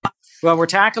Well, we're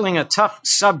tackling a tough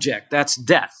subject, that's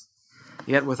death.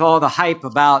 Yet with all the hype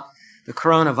about the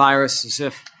coronavirus, as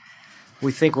if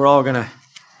we think we're all going to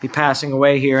be passing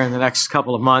away here in the next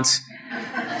couple of months,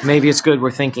 maybe it's good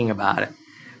we're thinking about it.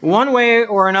 One way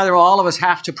or another, all of us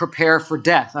have to prepare for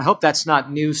death. I hope that's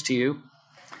not news to you.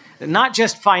 Not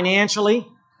just financially,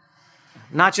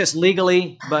 not just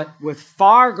legally, but with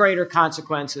far greater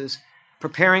consequences,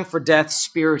 preparing for death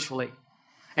spiritually.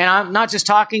 And I'm not just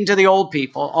talking to the old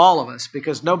people, all of us,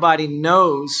 because nobody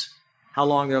knows how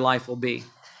long their life will be.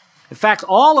 In fact,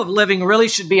 all of living really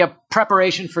should be a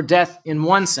preparation for death in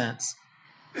one sense.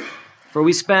 For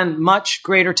we spend much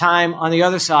greater time on the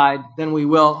other side than we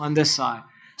will on this side.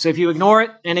 So if you ignore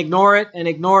it and ignore it and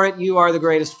ignore it, you are the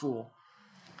greatest fool.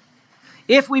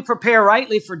 If we prepare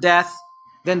rightly for death,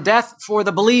 then death for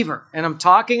the believer, and I'm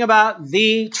talking about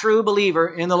the true believer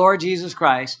in the Lord Jesus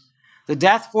Christ, the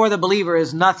death for the believer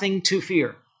is nothing to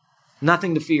fear.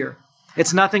 Nothing to fear.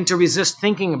 It's nothing to resist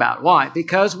thinking about. Why?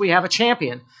 Because we have a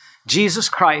champion, Jesus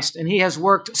Christ, and he has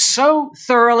worked so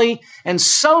thoroughly and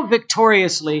so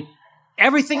victoriously.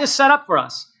 Everything is set up for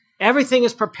us. Everything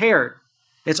is prepared.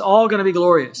 It's all going to be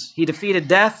glorious. He defeated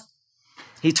death.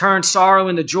 He turned sorrow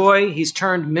into joy. He's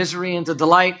turned misery into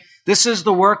delight. This is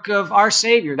the work of our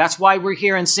Savior. That's why we're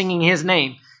here and singing his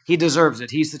name. He deserves it.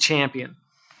 He's the champion.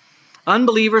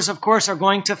 Unbelievers, of course, are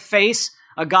going to face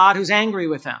a God who's angry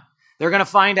with them. They're going to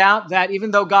find out that even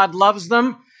though God loves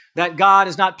them, that God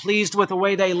is not pleased with the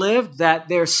way they lived, that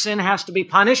their sin has to be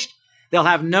punished. They'll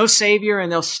have no Savior,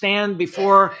 and they'll stand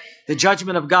before the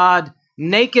judgment of God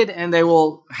naked, and they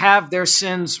will have their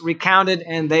sins recounted,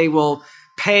 and they will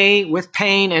pay with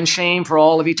pain and shame for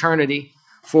all of eternity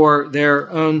for their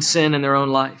own sin and their own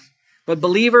life. But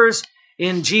believers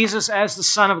in Jesus as the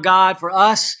Son of God, for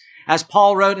us, as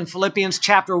Paul wrote in Philippians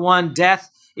chapter 1, death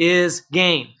is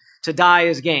gain. To die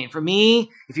is gain. For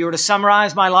me, if you were to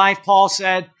summarize my life, Paul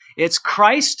said, it's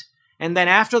Christ. And then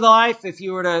after the life, if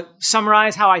you were to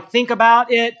summarize how I think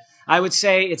about it, I would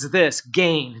say it's this,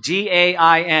 gain,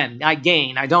 G-A-I-N. I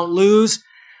gain. I don't lose.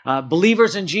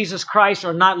 Believers in Jesus Christ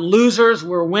are not losers.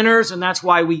 We're winners, and that's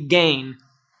why we gain.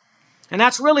 And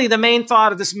that's really the main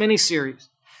thought of this mini-series.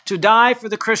 To die for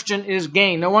the Christian is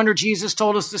gain. No wonder Jesus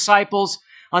told his disciples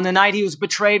on the night he was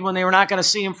betrayed when they were not going to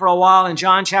see him for a while in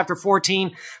John chapter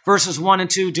 14, verses 1 and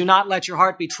 2, do not let your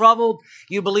heart be troubled.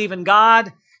 You believe in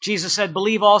God. Jesus said,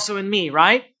 believe also in me,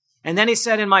 right? And then he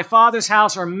said, in my Father's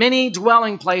house are many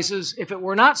dwelling places. If it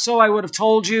were not so, I would have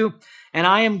told you. And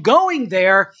I am going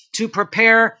there to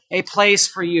prepare a place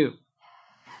for you.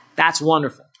 That's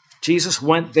wonderful. Jesus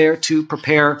went there to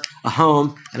prepare a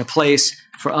home and a place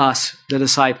for us, the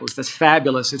disciples. That's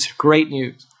fabulous. It's great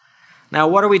news. Now,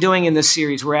 what are we doing in this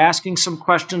series? We're asking some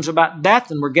questions about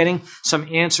death, and we're getting some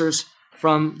answers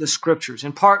from the Scriptures.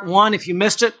 In part 1, if you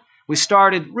missed it, we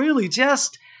started really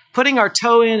just putting our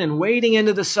toe in and wading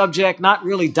into the subject, not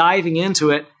really diving into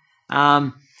it.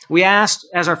 We asked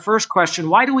as our first question,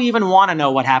 why do we even want to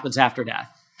know what happens after death?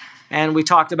 And we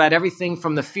talked about everything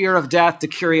from the fear of death to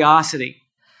curiosity.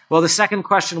 Well, the second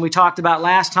question we talked about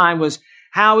last time was,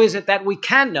 how is it that we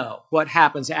can know what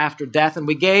happens after death? And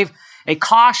we gave a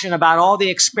caution about all the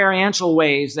experiential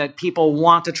ways that people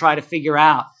want to try to figure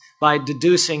out by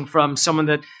deducing from someone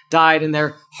that died and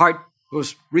their heart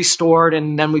was restored,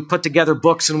 and then we put together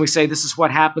books and we say this is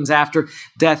what happens after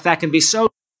death. That can be so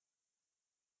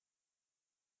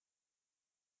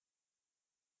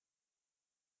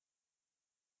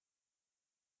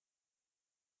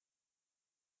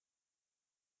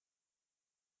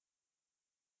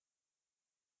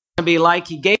be like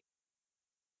he gave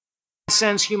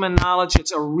sense human knowledge.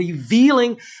 It's a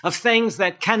revealing of things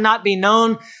that cannot be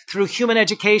known through human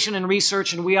education and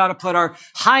research, and we ought to put our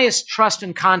highest trust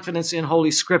and confidence in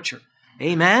Holy Scripture.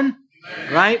 Amen?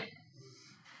 Amen. Right?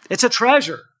 It's a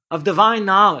treasure of divine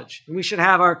knowledge. We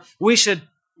should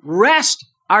rest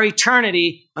our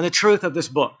eternity on the truth of this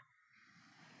book.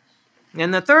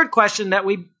 And the third question that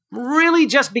we really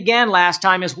just began last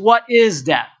time is, what is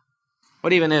death?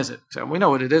 What even is it? So we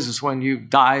know what it is. It's when you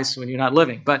die, it's when you're not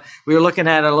living. But we were looking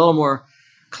at it a little more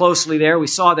closely there. We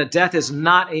saw that death is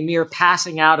not a mere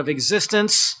passing out of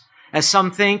existence, as some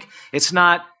think. It's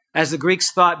not, as the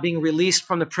Greeks thought, being released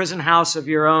from the prison house of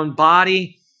your own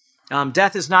body.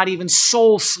 Death is not even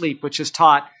soul sleep, which is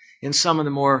taught in some of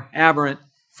the more aberrant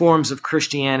forms of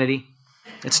Christianity.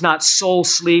 It's not soul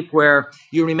sleep where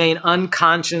you remain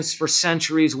unconscious for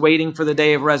centuries waiting for the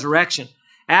day of resurrection.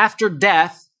 After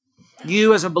death,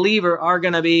 you as a believer are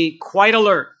going to be quite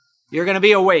alert. You're going to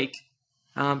be awake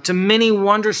to many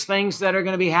wondrous things that are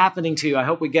going to be happening to you. I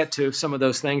hope we get to some of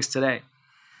those things today.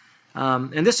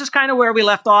 And this is kind of where we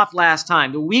left off last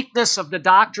time, the weakness of the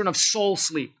doctrine of soul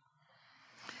sleep.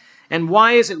 And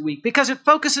why is it weak? Because it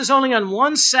focuses only on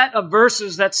one set of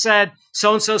verses that said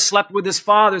so-and-so slept with his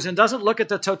fathers and doesn't look at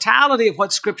the totality of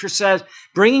what Scripture says,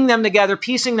 bringing them together,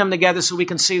 piecing them together so we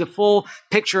can see the full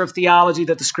picture of theology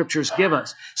that the Scriptures give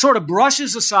us. Sort of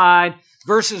brushes aside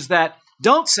verses that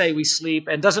don't say we sleep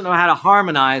and doesn't know how to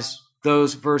harmonize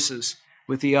those verses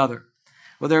with the other.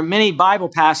 Well, there are many Bible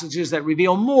passages that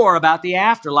reveal more about the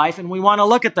afterlife, and we want to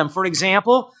look at them. For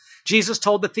example, Jesus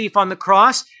told the thief on the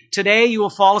cross, today you will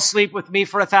fall asleep with me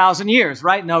for 1,000 years,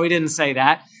 right? No, he didn't say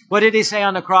that. What did he say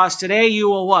on the cross? Today you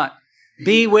will what?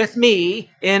 Be with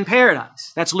me in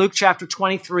paradise. That's Luke chapter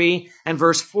 23 and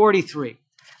verse 43.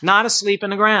 Not asleep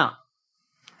in the ground.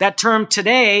 That term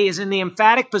today is in the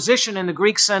emphatic position in the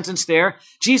Greek sentence there.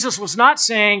 Jesus was not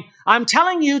saying, I'm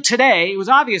telling you today. It was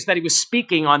obvious that he was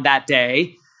speaking on that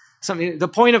day. The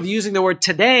point of using the word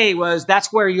today was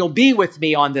that's where you'll be with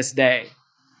me on this day.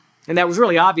 And that was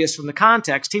really obvious from the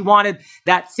context. He wanted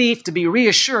that thief to be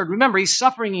reassured. Remember, he's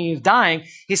suffering and he's dying.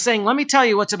 He's saying, let me tell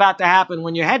you what's about to happen.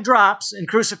 When your head drops in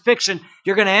crucifixion,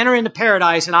 you're going to enter into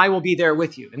paradise and I will be there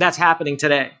with you. And that's happening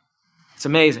today. It's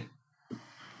amazing.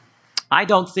 I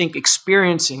don't think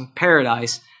experiencing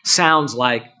paradise sounds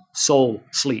like soul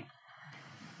sleep.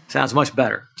 Sounds much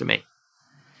better to me.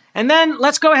 And then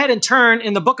let's go ahead and turn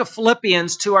in the book of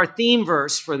Philippians to our theme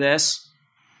verse for this.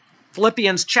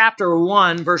 Philippians chapter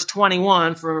 1, verse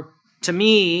 21, for to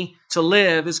me to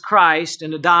live is Christ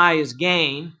and to die is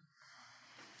gain.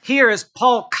 Here, as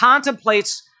Paul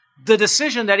contemplates the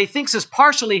decision that he thinks is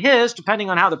partially his, depending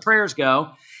on how the prayers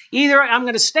go, either I'm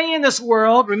going to stay in this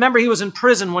world. Remember, he was in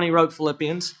prison when he wrote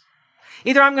Philippians.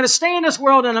 Either I'm going to stay in this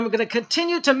world and I'm going to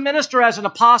continue to minister as an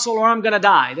apostle, or I'm going to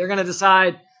die. They're going to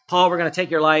decide, Paul, we're going to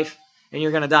take your life and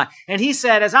you're going to die. And he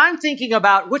said, as I'm thinking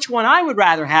about which one I would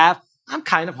rather have, I'm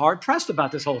kind of hard-pressed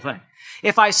about this whole thing.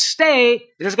 If I stay,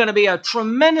 there's going to be a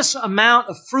tremendous amount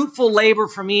of fruitful labor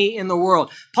for me in the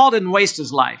world. Paul didn't waste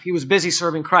his life. He was busy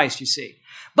serving Christ, you see.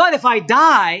 But if I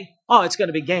die, it's going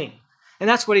to be gain. And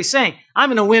that's what he's saying.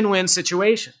 I'm in a win-win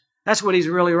situation. That's what he's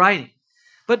really writing.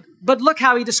 But look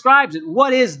how he describes it.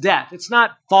 What is death? It's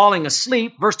not falling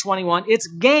asleep. Verse 21, it's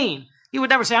gain. He would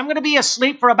never say, I'm going to be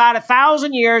asleep for about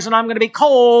 1,000 years and I'm going to be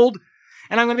cold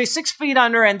and I'm going to be 6 feet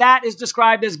under, and that is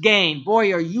described as gain.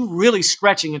 Boy, are you really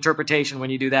stretching interpretation when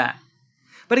you do that.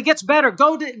 But it gets better.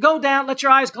 Go down, let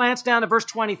your eyes glance down to verse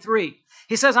 23.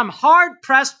 He says, I'm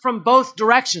hard-pressed from both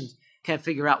directions. Can't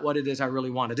figure out what it is I really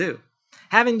want to do.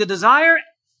 Having the desire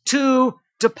to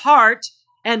depart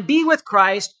and be with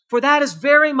Christ, for that is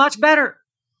very much better.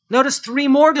 Notice 3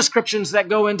 more descriptions that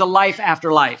go into life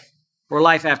after life, or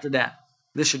life after death.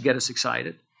 This should get us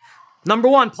excited. Number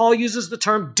 1, Paul uses the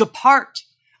term depart.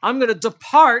 I'm going to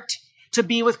depart to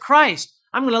be with Christ.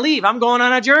 I'm going to leave. I'm going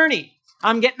on a journey.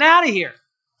 I'm getting out of here.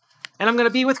 And I'm going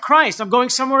to be with Christ. I'm going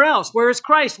somewhere else. Where is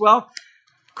Christ? Well,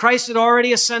 Christ had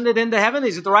already ascended into heaven.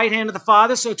 He's at the right hand of the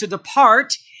Father. So to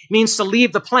depart means to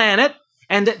leave the planet.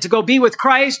 And to go be with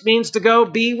Christ means to go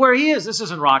be where he is. This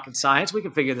isn't rocket science. We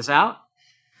can figure this out.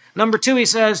 Number 2, he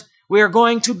says, we are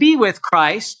going to be with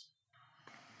Christ.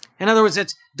 In other words,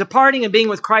 it's departing and being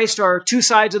with Christ are 2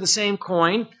 sides of the same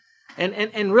coin.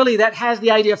 And really that has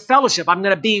the idea of fellowship. I'm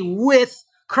going to be with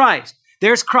Christ.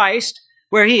 There's Christ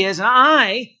where he is, and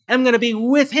I am going to be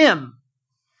with him.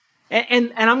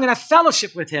 And I'm going to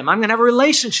fellowship with him. I'm going to have a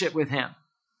relationship with him.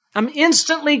 I'm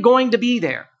instantly going to be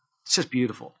there. It's just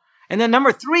beautiful. And then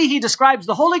number 3, he describes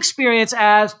the whole experience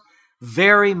as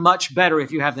very much better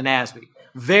if you have the NASB.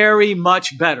 Very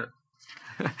much better.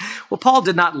 Well, Paul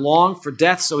did not long for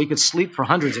death so he could sleep for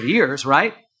hundreds of years,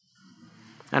 right?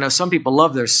 I know some people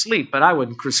love their sleep, but I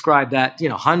wouldn't prescribe that,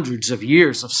 hundreds of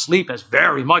years of sleep as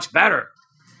very much better.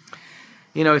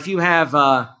 If you have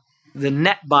the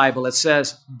Net Bible, it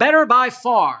says, better by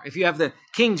far. If you have the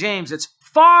King James, it's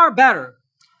far better.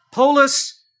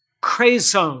 Polus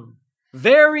crason.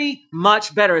 Very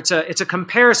much better. It's a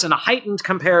comparison, a heightened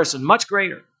comparison, much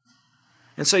greater.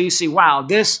 And so you see, wow,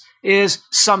 this is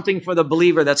something for the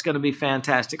believer that's going to be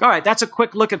fantastic. All right, that's a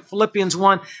quick look at Philippians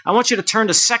 1. I want you to turn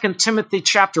to 2 Timothy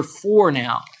chapter 4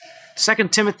 now. 2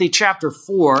 Timothy chapter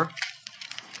 4.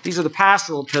 These are the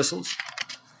pastoral epistles.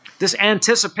 This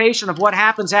anticipation of what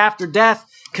happens after death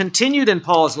continued in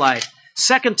Paul's life.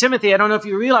 2 Timothy, I don't know if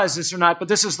you realize this or not, but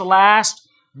this is the last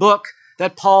book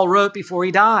that Paul wrote before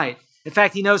he died. In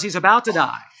fact, he knows he's about to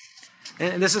die.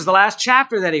 And this is the last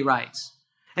chapter that he writes.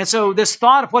 And so this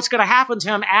thought of what's going to happen to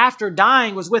him after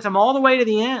dying was with him all the way to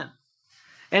the end.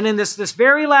 And in this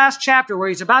very last chapter where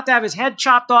he's about to have his head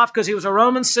chopped off because he was a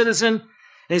Roman citizen,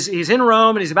 he's in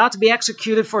Rome and he's about to be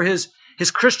executed for his his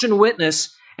Christian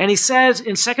witness. And he says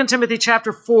in 2 Timothy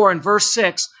chapter 4 and verse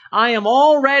 6, I am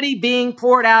already being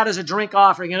poured out as a drink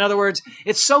offering. In other words,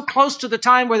 it's so close to the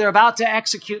time where they're about to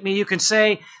execute me, you can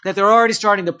say that they're already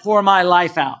starting to pour my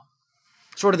life out.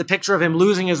 Sort of the picture of him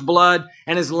losing his blood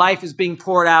and his life is being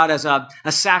poured out as a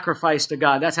sacrifice to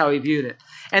God. That's how he viewed it.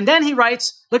 And then he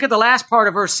writes, look at the last part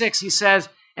of verse 6. He says,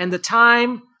 and the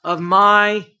time of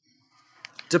my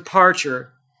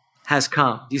departure has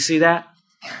come. Do you see that?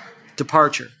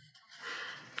 Departure.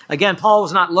 Again, Paul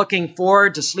was not looking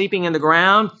forward to sleeping in the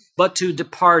ground, but to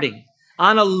departing.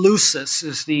 Analusis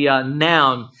is the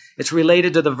noun. It's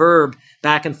related to the verb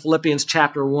back in Philippians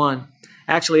chapter 1.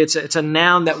 Actually, it's a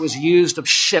noun that was used of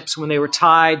ships when they were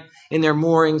tied in their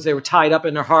moorings. They were tied up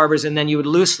in their harbors, and then you would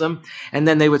loose them, and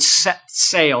then they would set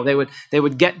sail. They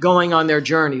would get going on their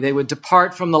journey. They would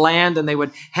depart from the land, and they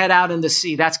would head out in the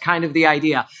sea. That's kind of the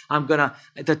idea. At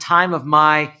the time of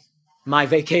my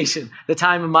vacation, the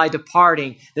time of my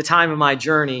departing, the time of my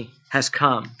journey has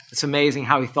come. It's amazing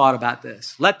how he thought about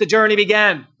this. Let the journey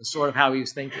begin, is sort of how he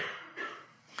was thinking.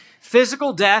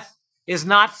 Physical death is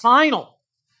not final.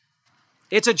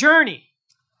 It's a journey.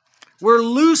 We're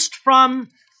loosed from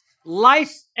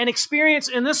life and experience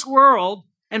in this world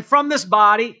and from this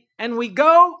body, and we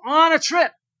go on a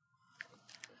trip.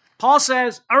 Paul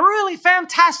says, a really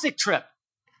fantastic trip.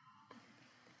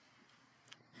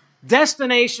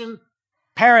 Destination,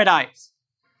 paradise.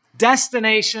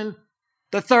 Destination,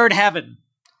 the third heaven.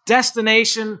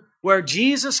 Destination where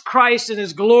Jesus Christ in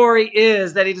his glory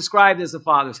is, that he described as the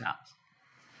Father's house.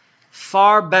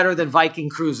 Far better than Viking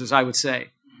cruises, I would say.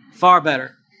 Far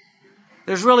better.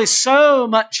 There's really so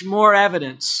much more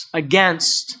evidence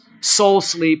against soul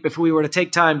sleep if we were to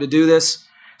take time to do this.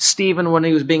 Stephen, when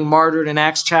he was being martyred in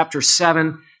Acts chapter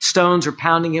 7, stones are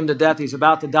pounding him to death. He's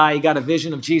about to die. He got a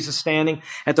vision of Jesus standing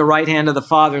at the right hand of the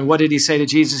Father. And what did he say to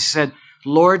Jesus? He said,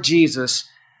 Lord Jesus,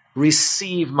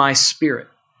 receive my spirit.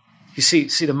 You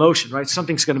see the motion, right?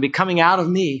 Something's going to be coming out of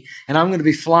me, and I'm going to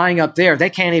be flying up there. They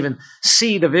can't even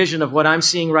see the vision of what I'm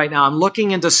seeing right now. I'm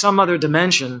looking into some other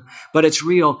dimension, but it's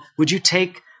real. Would you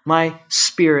take my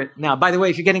spirit now? By the way,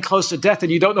 if you're getting close to death and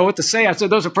you don't know what to say, I said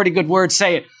those are pretty good words.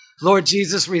 Say it. Lord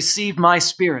Jesus, receive my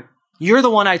spirit. You're the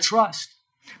one I trust.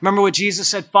 Remember what Jesus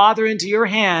said, Father, into your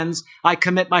hands I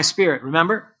commit my spirit.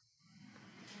 Remember?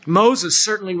 Moses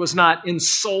certainly was not in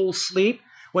soul sleep.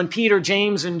 When Peter,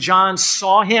 James, and John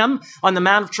saw him on the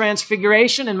Mount of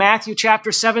Transfiguration in Matthew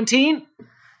chapter 17,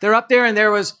 they're up there and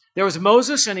there was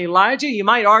Moses and Elijah. You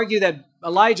might argue that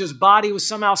Elijah's body was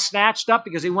somehow snatched up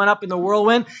because he went up in the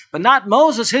whirlwind, but not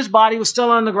Moses. His body was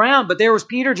still on the ground. But there was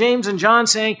Peter, James, and John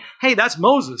saying, hey, that's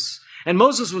Moses. And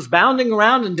Moses was bounding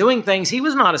around and doing things. He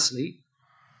was not asleep.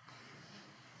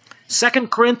 2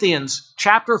 Corinthians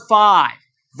chapter 5,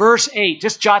 verse 8.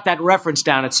 Just jot that reference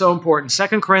down. It's so important.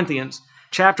 2 Corinthians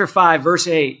chapter 5, verse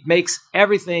 8 makes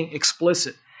everything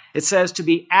explicit. It says to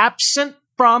be absent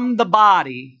from the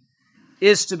body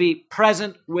is to be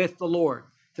present with the Lord.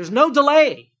 There's no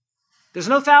delay. There's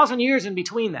no 1,000 years in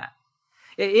between that.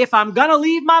 If I'm going to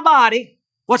leave my body,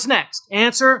 what's next?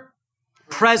 Answer,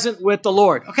 present with the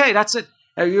Lord. Okay, that's it.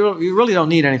 You really don't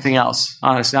need anything else,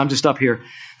 honestly. I'm just up here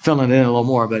filling it in a little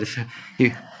more, but if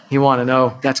you want to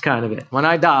know, that's kind of it. When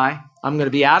I die, I'm going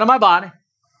to be out of my body,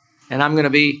 and I'm going to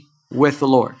be with the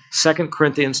Lord. 2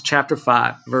 Corinthians chapter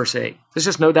 5, verse 8. There's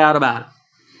just no doubt about it.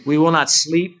 We will not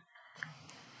sleep.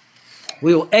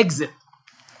 We will exit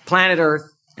planet Earth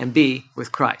and be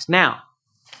with Christ. Now,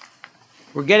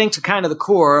 we're getting to kind of the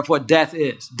core of what death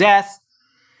is. Death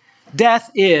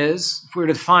is, if we were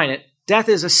to define it, death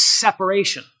is a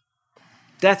separation.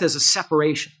 Death is a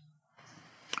separation.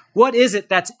 What is it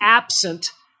that's absent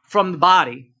from the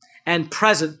body and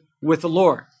present with the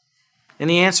Lord? And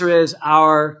the answer is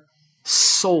our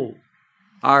soul,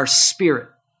 our spirit.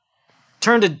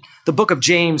 Turn to the book of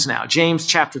James now, James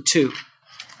chapter 2,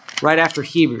 right after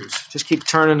Hebrews. Just keep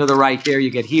turning to the right there. You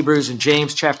get Hebrews and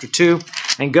James chapter 2,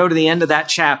 and go to the end of that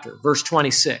chapter, verse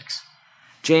 26.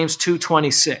 James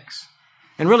 2:26.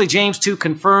 And really, James 2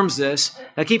 confirms this.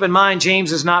 Now, keep in mind,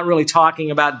 James is not really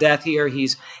talking about death here.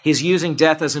 He's using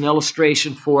death as an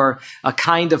illustration for a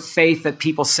kind of faith that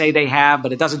people say they have,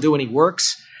 but it doesn't do any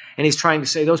works. And he's trying to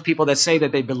say those people that say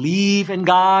that they believe in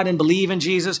God and believe in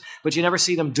Jesus, but you never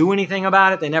see them do anything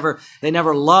about it. They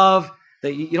never love.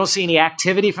 You don't see any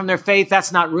activity from their faith.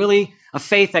 That's not really a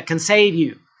faith that can save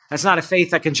you. That's not a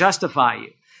faith that can justify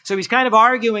you. So he's kind of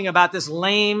arguing about this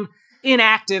lame,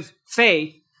 inactive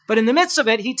faith. But in the midst of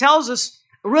it, he tells us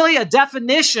really a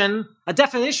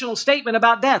definitional statement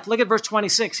about death. Look at verse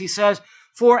 26. He says,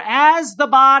 for as the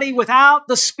body without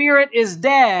the spirit is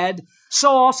dead,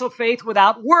 so also faith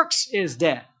without works is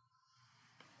dead.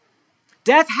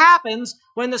 Death happens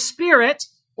when the spirit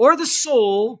or the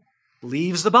soul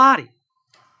leaves the body.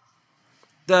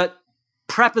 The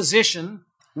preposition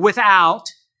without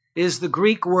is the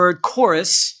Greek word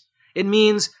choris. It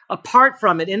means apart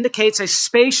from. It indicates a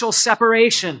spatial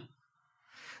separation.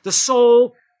 The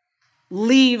soul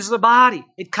leaves the body.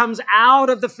 It comes out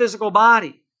of the physical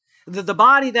body. The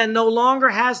body then no longer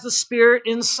has the spirit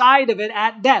inside of it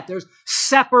at death. There's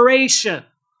separation.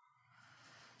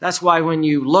 That's why when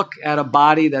you look at a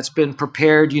body that's been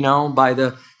prepared, by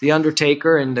the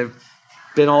undertaker, and they've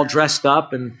been all dressed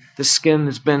up, and the skin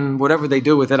has been whatever they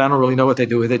do with it. I don't really know what they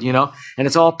do with it, and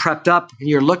it's all prepped up, and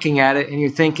you're looking at it and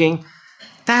you're thinking,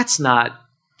 that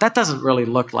doesn't really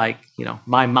look like,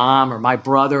 my mom or my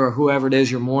brother or whoever it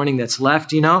is you're mourning that's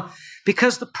left,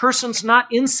 because the person's not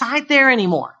inside there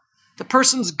anymore. The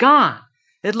person's gone.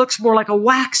 It looks more like a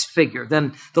wax figure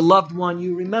than the loved one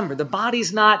you remember. The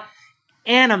body's not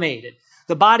animated.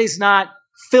 The body's not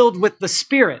filled with the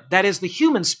spirit. That is the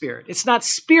human spirit. It's not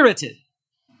spirited.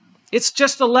 It's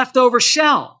just a leftover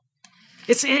shell.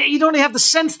 You don't have the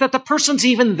sense that the person's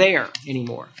even there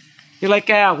anymore. You're like,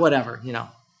 whatever,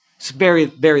 Just bury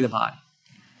the body.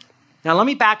 Now, let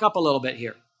me back up a little bit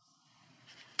here.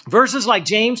 Verses like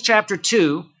James chapter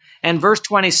 2 and verse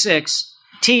 26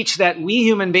 teach that we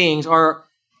human beings are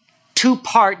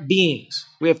two-part beings.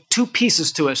 We have two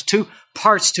pieces to us, two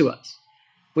parts to us.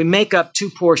 We make up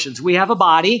two portions. We have a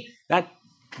body.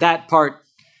 That part,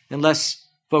 unless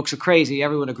folks are crazy,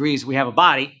 everyone agrees we have a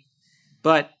body.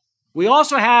 But we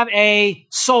also have a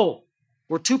soul.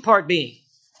 We're two-part being,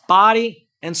 body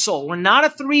and soul. We're not a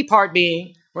three-part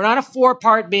being. We're not a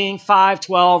four-part being, 5,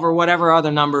 12, or whatever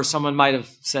other number someone might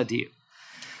have said to you.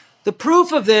 The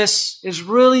proof of this is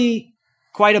really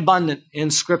quite abundant in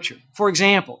Scripture. For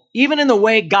example, even in the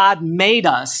way God made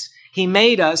us, He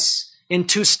made us in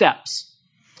two steps.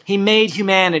 He made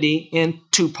humanity in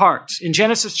two parts. In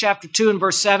Genesis chapter 2 and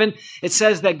verse 7, it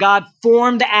says that God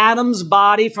formed Adam's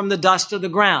body from the dust of the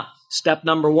ground. Step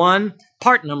number 1,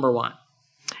 part number 1.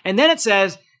 And then it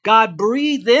says, God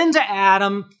breathed into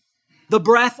Adam the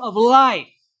breath of life.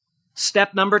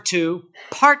 Step number 2,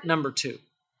 part number 2.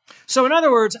 So in other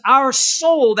words, our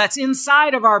soul that's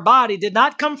inside of our body did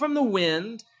not come from the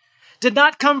wind, did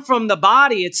not come from the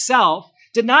body itself,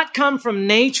 did not come from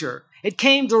nature. It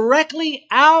came directly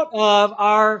out of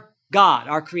our God,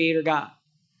 our Creator God.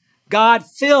 God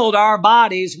filled our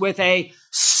bodies with a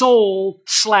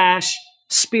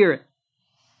soul/spirit.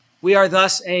 We are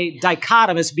thus a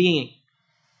dichotomous being.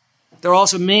 There are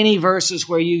also many verses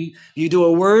where you do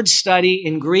a word study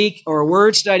in Greek or a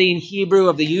word study in Hebrew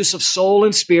of the use of soul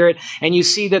and spirit, and you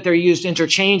see that they're used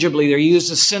interchangeably. They're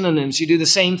used as synonyms. You do the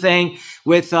same thing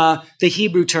with the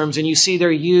Hebrew terms, and you see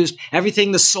they're used.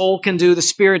 Everything the soul can do, the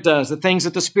spirit does. The things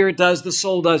that the spirit does, the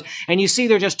soul does. And you see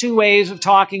they're just two ways of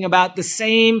talking about the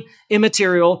same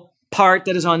immaterial part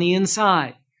that is on the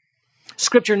inside.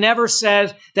 Scripture never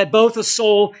says that both a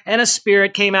soul and a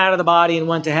spirit came out of the body and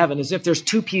went to heaven, as if there's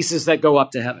two pieces that go up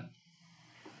to heaven.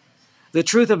 The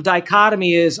truth of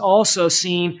dichotomy is also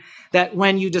seen that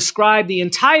when you describe the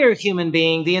entire human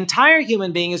being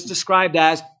is described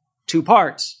as two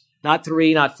parts, not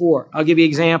three, not four. I'll give you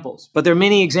examples, but there are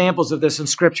many examples of this in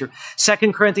Scripture.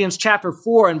 2 Corinthians chapter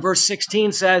 4 and verse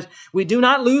 16 says, we do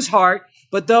not lose heart,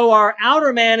 but though our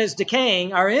outer man is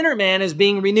decaying, our inner man is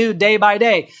being renewed day by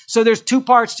day. So there's two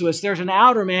parts to us. There's an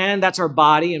outer man, that's our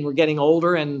body, and we're getting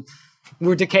older and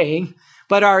we're decaying.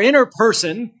 But our inner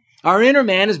person, our inner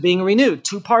man is being renewed.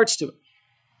 Two parts to it.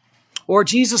 Or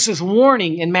Jesus'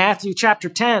 warning in Matthew chapter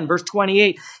 10, verse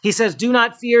 28. He says, do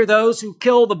not fear those who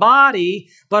kill the body,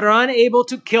 but are unable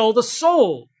to kill the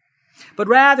soul. But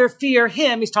rather fear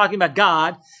him, he's talking about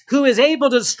God, who is able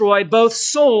to destroy both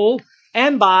soul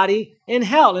and body in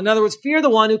hell. In other words, fear the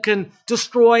one who can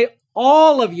destroy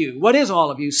all of you. What is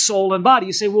all of you? Soul and body.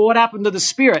 You say, well, what happened to the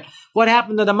spirit? What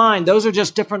happened to the mind? Those are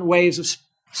just different ways of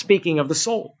speaking of the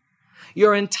soul.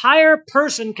 Your entire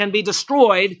person can be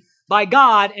destroyed by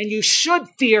God, and you should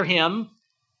fear him.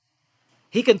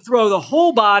 He can throw the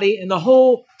whole body and the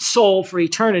whole soul for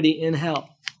eternity in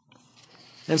hell.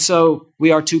 And so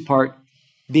we are two-part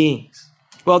beings.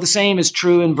 Well, the same is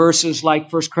true in verses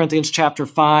like 1 Corinthians chapter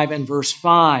 5 and verse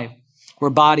 5, where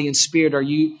body and spirit are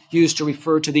used to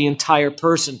refer to the entire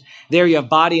person. There you have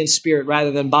body and spirit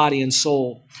rather than body and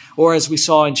soul. Or as we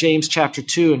saw in James chapter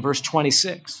 2 and verse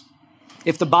 26.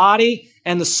 If the body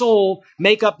and the soul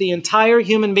make up the entire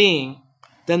human being,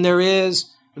 then there is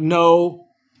no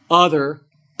other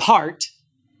part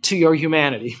to your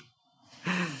humanity.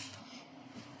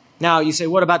 Now, you say,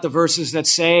 what about the verses that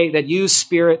say, that use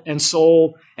spirit and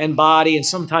soul and body and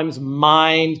sometimes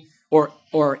mind or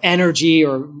or energy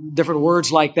or different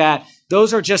words like that.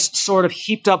 Those are just sort of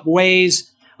heaped up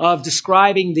ways of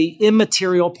describing the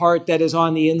immaterial part that is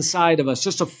on the inside of us,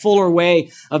 just a fuller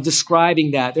way of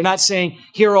describing that. They're not saying,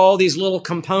 here are all these little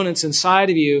components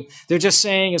inside of you. They're just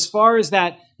saying, as far as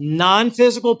that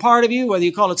non-physical part of you, whether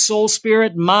you call it soul,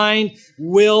 spirit, mind,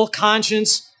 will,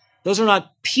 conscience, those are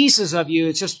not pieces of you.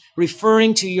 It's just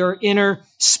referring to your inner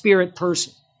spirit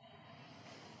person.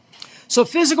 So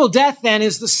physical death then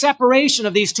is the separation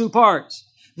of these two parts,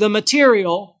 the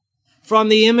material from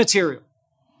the immaterial,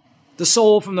 the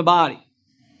soul from the body.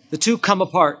 The two come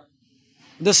apart.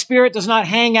 The spirit does not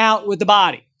hang out with the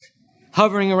body,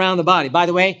 hovering around the body. By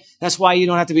the way, that's why you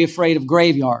don't have to be afraid of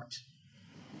graveyards.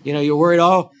 You know, you're worried,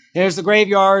 oh, there's the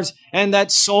graveyards, and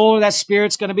that soul or that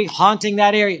spirit's going to be haunting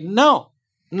that area. No.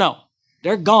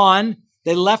 They're gone.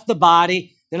 They left the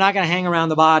body. They're not going to hang around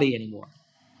the body anymore.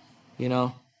 You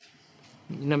know,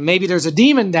 maybe there's a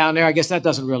demon down there. I guess that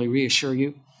doesn't really reassure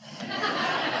you.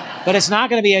 But it's not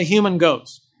going to be a human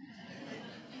ghost.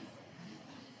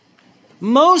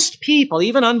 Most people,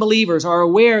 even unbelievers, are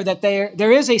aware that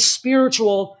there is a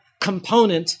spiritual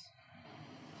component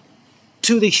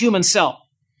to the human self.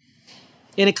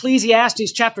 In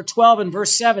Ecclesiastes chapter 12 and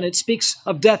verse 7, it speaks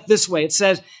of death this way. It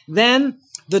says, "Then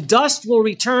the dust will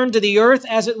return to the earth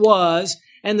as it was,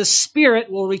 and the spirit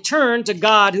will return to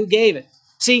God who gave it."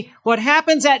 See, what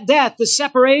happens at death, the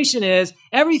separation is,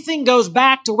 everything goes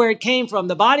back to where it came from.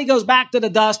 The body goes back to the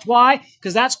dust. Why?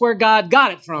 Because that's where God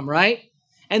got it from, right?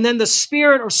 And then the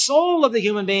spirit or soul of the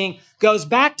human being goes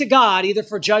back to God, either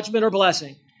for judgment or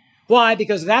blessing. Why?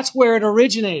 Because that's where it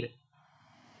originated.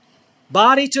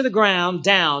 Body to the ground,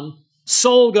 down.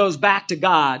 Soul goes back to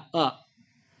God, up.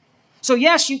 So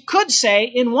yes, you could say,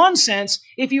 in one sense,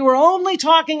 if you were only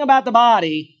talking about the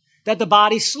body, that the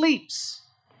body sleeps.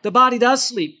 The body does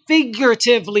sleep,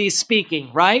 figuratively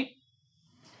speaking, right?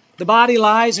 The body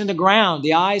lies in the ground.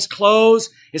 The eyes close.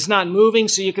 It's not moving,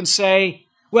 so you can say,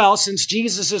 well, since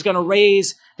Jesus is going to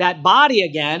raise that body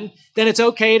again, then it's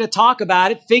okay to talk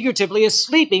about it figuratively as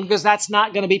sleeping, because that's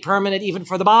not going to be permanent even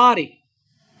for the body.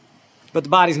 But the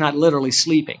body's not literally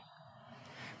sleeping.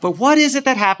 But what is it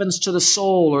that happens to the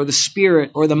soul or the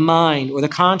spirit or the mind or the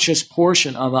conscious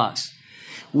portion of us?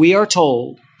 We are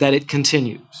told that it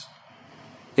continues.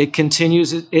 It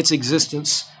continues its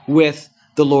existence with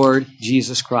the Lord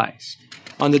Jesus Christ.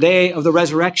 On the day of the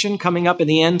resurrection coming up in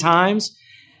the end times,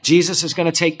 Jesus is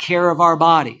going to take care of our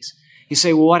bodies. You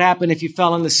say, well, what happened if you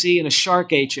fell in the sea and a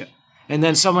shark ate you? And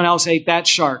then someone else ate that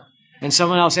shark, and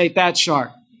someone else ate that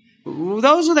shark.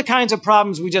 Those are the kinds of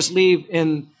problems we just leave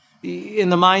in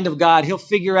the mind of God. He'll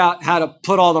figure out how to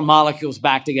put all the molecules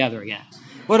back together again.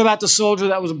 What about the soldier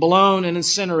that was blown and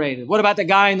incinerated? What about the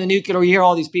guy in the nuclear? You hear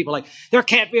all these people like, there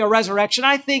can't be a resurrection.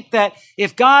 I think that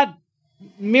if God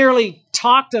merely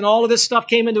talked and all of this stuff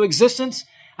came into existence,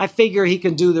 I figure he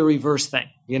can do the reverse thing,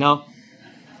 you know?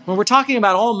 When we're talking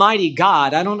about Almighty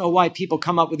God, I don't know why people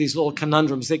come up with these little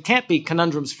conundrums. They can't be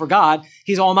conundrums for God.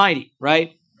 He's Almighty,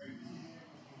 right?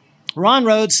 Ron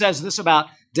Rhodes says this about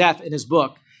death in his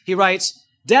book. He writes,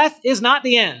 "Death is not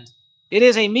the end. It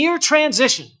is a mere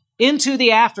transition into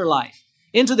the afterlife,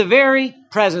 into the very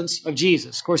presence of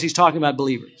Jesus." Of course, he's talking about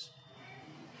believers.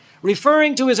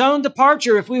 Referring to his own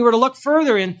departure, if we were to look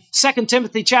further in 2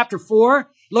 Timothy chapter 4,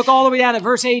 look all the way down at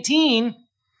verse 18.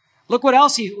 Look what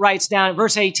else he writes down at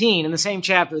verse 18 in the same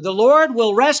chapter. "The Lord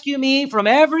will rescue me from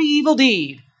every evil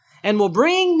deed and will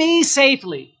bring me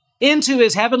safely into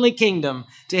his heavenly kingdom.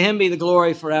 To him be the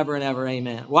glory forever and ever.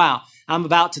 Amen." Wow. I'm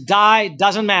about to die. It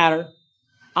doesn't matter.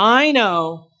 I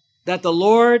know that the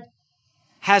Lord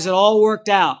has it all worked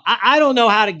out. I don't know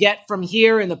how to get from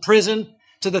here in the prison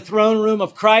to the throne room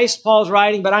of Christ, Paul's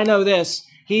writing, but I know this.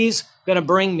 He's going to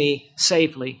bring me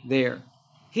safely there.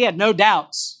 He had no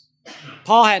doubts.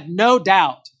 Paul had no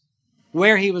doubt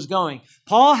where he was going.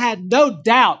 Paul had no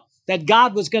doubt that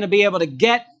God was going to be able to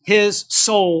get his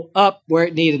soul up where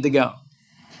it needed to go.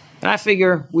 And I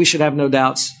figure we should have no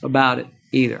doubts about it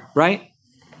either, right?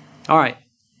 All right.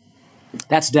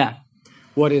 That's death.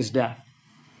 What is death?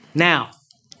 Now,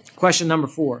 question number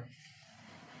 4.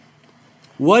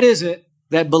 What is it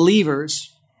that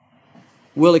believers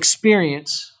will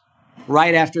experience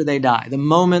right after they die, the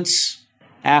moments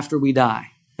after we die?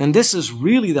 And this is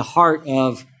really the heart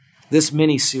of this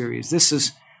mini-series. This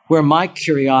is where my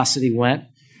curiosity went.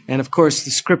 And of course,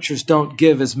 the scriptures don't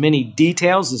give as many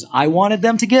details as I wanted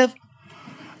them to give.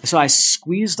 So I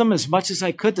squeezed them as much as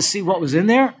I could to see what was in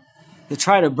there, to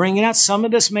try to bring it out. Some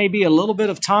of this may be a little bit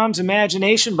of Tom's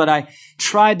imagination, but I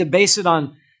tried to base it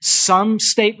on some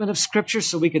statement of scripture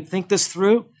so we could think this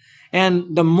through.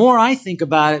 And the more I think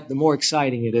about it, the more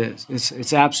exciting it is.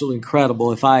 It's absolutely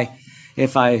incredible. If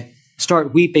I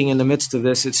start weeping in the midst of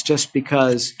this, it's just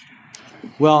because,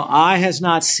 well, eye has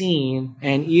not seen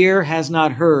and ear has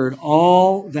not heard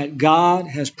all that God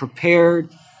has prepared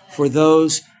for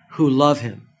those who love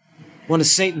him. One of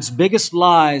Satan's biggest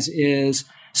lies is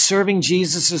serving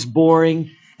Jesus is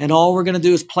boring and all we're going to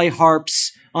do is play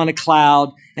harps on a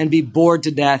cloud and be bored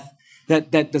to death,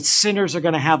 that the sinners are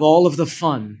going to have all of the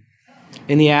fun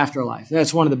in the afterlife.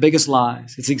 That's one of the biggest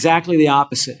lies. It's exactly the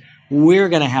opposite. We're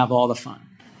going to have all the fun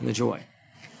and the joy.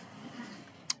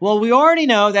 Well, we already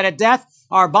know that at death,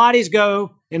 our bodies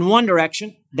go in one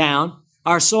direction, down.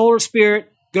 Our soul or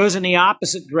spirit goes in the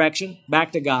opposite direction,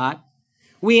 back to God.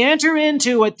 We enter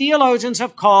into what theologians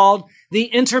have called the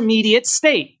intermediate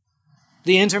state.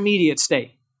 The intermediate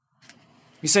state.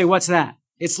 You say, what's that?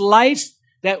 It's life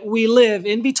that we live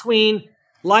in between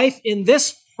life in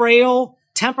this frail,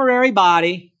 temporary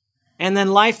body and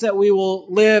then life that we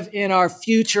will live in our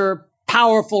future,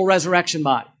 powerful resurrection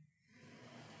body.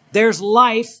 There's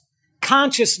life,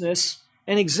 consciousness,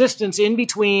 and existence in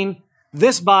between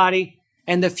this body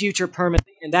and the future permanent,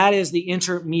 and that is the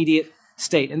intermediate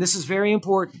state. And this is very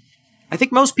important. I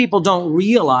think most people don't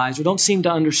realize or don't seem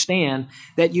to understand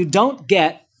that you don't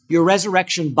get your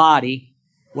resurrection body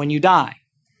when you die.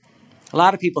 A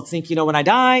lot of people think, when I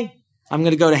die, I'm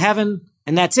going to go to heaven,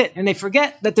 and that's it. And they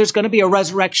forget that there's going to be a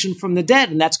resurrection from the dead,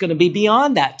 and that's going to be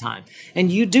beyond that time. And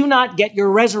you do not get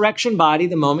your resurrection body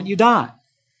the moment you die.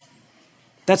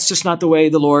 That's just not the way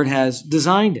the Lord has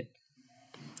designed it.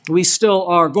 We still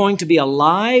are going to be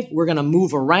alive. We're going to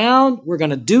move around. We're going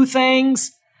to do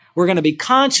things. We're going to be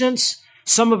conscious.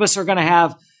 Some of us are going to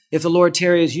have, if the Lord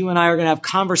tarries, you and I are going to have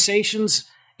conversations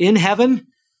in heaven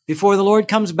before the Lord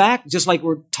comes back. Just like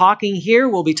we're talking here,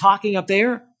 we'll be talking up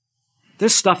there.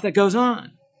 There's stuff that goes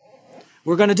on.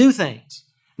 We're going to do things.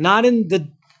 Not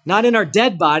in our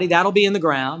dead body. That'll be in the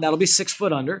ground. That'll be 6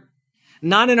 foot under.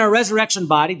 Not in our resurrection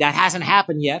body. That hasn't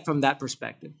happened yet from that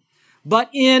perspective. But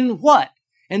in what?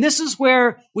 And this is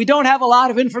where we don't have a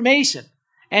lot of information.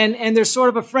 And there's sort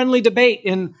of a friendly debate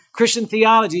in Christian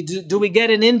theology. Do we get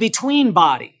an in-between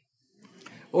body?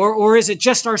 Or is it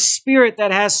just our spirit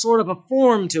that has sort of a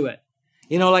form to it?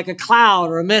 Like a cloud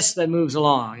or a mist that moves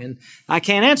along. And I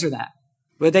can't answer that.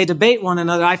 But they debate one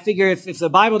another. I figure if the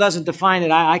Bible doesn't define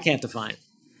it, I can't define it.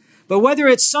 But whether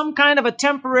it's some kind of a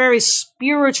temporary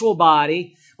spiritual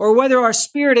body or whether our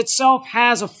spirit itself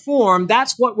has a form,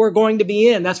 that's what we're going to be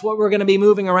in. That's what we're going to be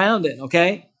moving around in,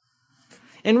 okay?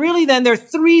 And really then there are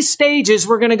 3 stages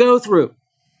we're going to go through.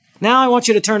 Now I want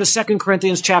you to turn to 2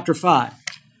 Corinthians chapter 5.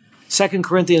 2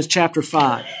 Corinthians chapter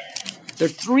 5. There are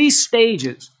 3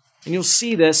 stages, and you'll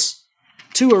see this.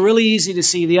 2 are really easy to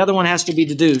see. The other one has to be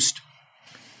deduced.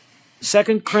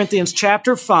 2 Corinthians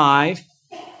chapter 5.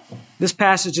 This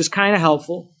passage is kind of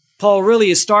helpful. Paul really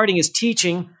is starting his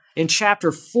teaching in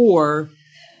chapter 4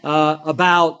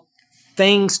 about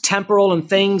things temporal and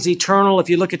things eternal. If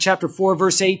you look at chapter 4,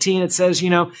 verse 18, it says,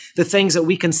 the things that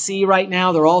we can see right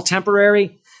now, they're all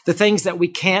temporary. The things that we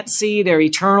can't see, they're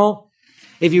eternal.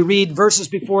 If you read verses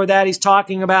before that, he's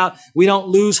talking about we don't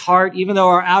lose heart, even though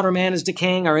our outer man is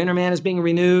decaying, our inner man is being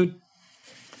renewed.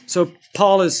 So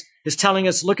Paul is telling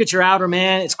us, look at your outer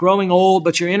man. It's growing old,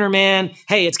 but your inner man,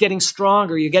 hey, it's getting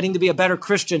stronger. You're getting to be a better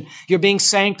Christian. You're being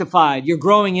sanctified. You're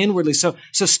growing inwardly. So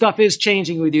stuff is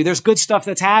changing with you. There's good stuff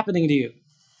that's happening to you.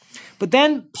 But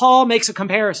then Paul makes a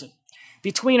comparison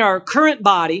between our current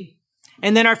body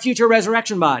and then our future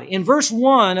resurrection body. In verse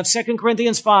 1 of 2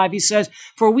 Corinthians 5, he says,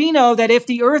 for we know that if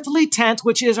the earthly tent,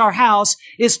 which is our house,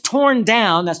 is torn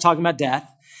down, that's talking about death,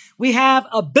 we have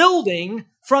a building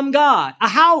from God, a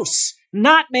house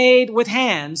not made with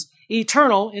hands,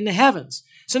 eternal in the heavens.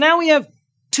 So now we have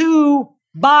 2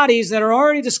 bodies that are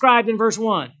already described in verse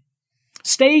 1.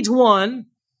 Stage 1,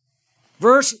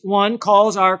 verse 1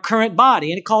 calls our current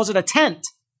body, and it calls it a tent.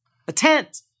 A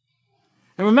tent.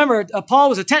 And remember, Paul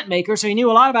was a tent maker, so he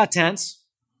knew a lot about tents.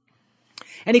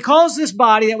 And he calls this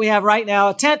body that we have right now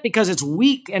a tent because it's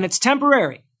weak and it's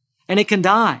temporary, and it can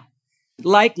die.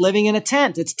 Like living in a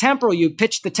tent. It's temporal. You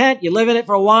pitch the tent, you live in it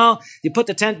for a while, you put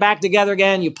the tent back together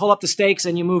again, you pull up the stakes,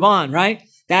 and you move on, right?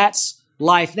 That's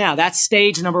life now. That's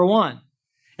stage number 1.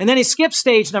 And then he skips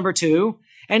stage number 2,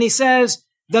 and he says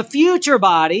the future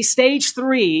body, stage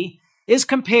 3, is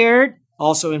compared,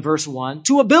 also in verse 1,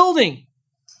 to a building.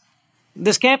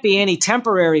 This can't be any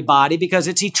temporary body because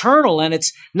it's eternal and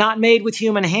it's not made with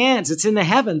human hands. It's in the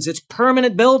heavens. It's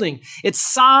permanent building. It's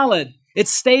solid.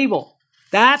 It's stable.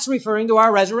 That's referring to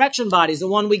our resurrection bodies, the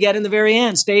one we get in the very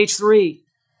end, stage 3.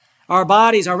 Our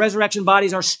bodies, our resurrection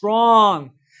bodies are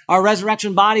strong. Our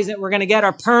resurrection bodies that we're going to get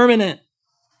are permanent.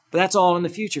 But that's all in the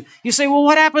future. You say, well,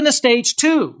 what happened to stage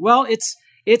 2? Well,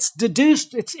 it's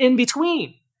deduced. It's in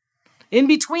between. In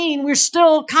between, we're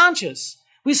still conscious.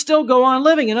 We still go on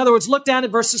living. In other words, look down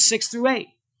at verses 6 through 8.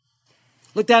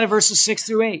 Look down at verses 6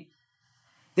 through 8.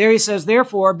 There he says,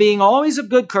 therefore, being always of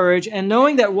good courage, and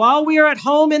knowing that while we are at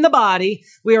home in the body,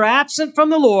 we are absent from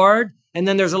the Lord. And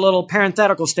then there's a little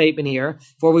parenthetical statement here,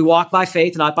 for we walk by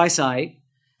faith, not by sight.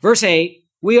 Verse 8,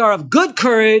 we are of good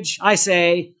courage, I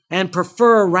say, and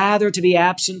prefer rather to be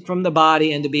absent from the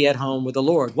body and to be at home with the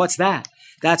Lord. What's that?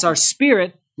 That's our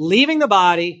spirit leaving the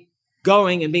body,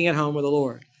 going and being at home with the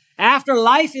Lord. After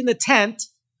life in the tent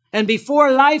and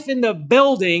before life in the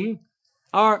building,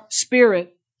 our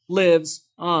spirit lives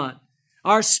on.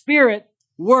 Our spirit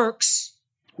works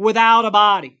without a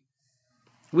body.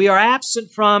 We are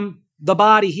absent from the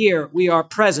body here. We are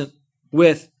present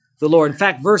with the Lord. In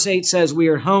fact, verse 8 says we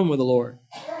are at home with the Lord.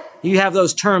 You have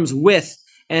those terms with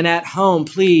and at home.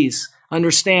 Please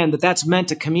understand that that's meant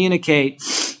to communicate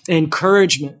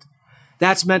encouragement.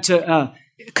 That's meant to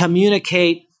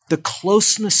communicate the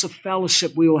closeness of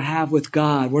fellowship we will have with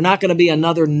God. We're not going to be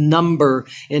another number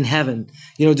in heaven.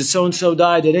 You know, did so-and-so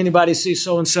die? Did anybody see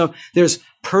so-and-so? There's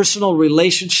personal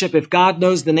relationship. If God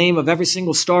knows the name of every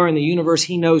single star in the universe,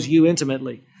 he knows you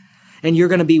intimately. And you're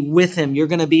going to be with him. You're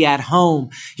going to be at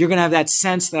home. You're going to have that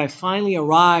sense that I finally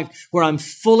arrived where I'm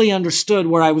fully understood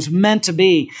where I was meant to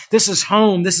be. This is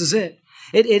home. This is it.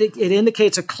 It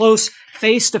indicates a close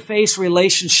face-to-face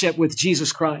relationship with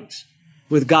Jesus Christ,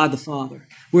 with God the Father.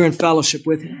 We're in fellowship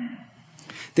with him.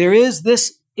 There is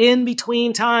this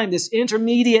in-between time, this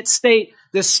intermediate state,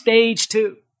 this stage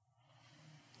 2.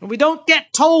 And we don't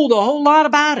get told a whole lot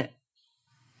about it.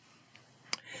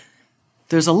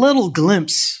 There's a little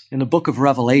glimpse in the book of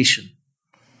Revelation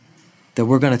that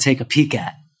we're going to take a peek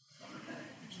at.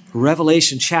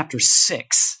 Revelation chapter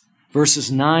 6, verses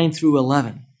 9 through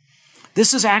 11.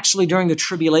 This is actually during the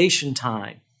tribulation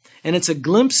time, and it's a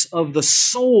glimpse of the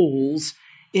souls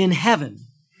in heaven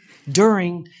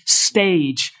during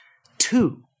stage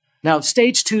 2. Now,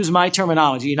 stage 2 is my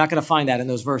terminology. You're not going to find that in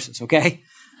those verses, okay?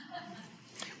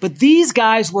 But these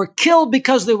guys were killed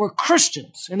because they were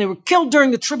Christians, and they were killed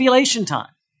during the tribulation time.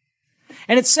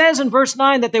 And it says in verse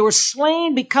 9 that they were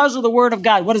slain because of the word of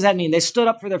God. What does that mean? They stood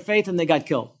up for their faith and they got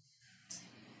killed.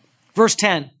 Verse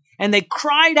 10, and they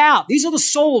cried out. These are the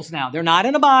souls now. They're not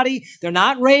in a body. They're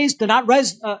not raised. They're not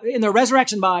in their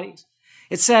resurrection bodies.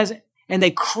 It says, and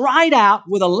they cried out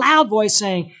with a loud voice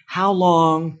saying, how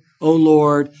long, O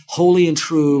Lord, holy and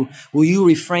true, will you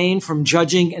refrain from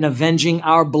judging and avenging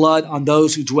our blood on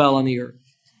those who dwell on the earth?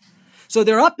 So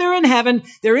they're up there in heaven.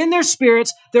 They're in their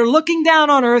spirits. They're looking down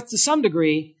on earth to some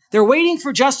degree. They're waiting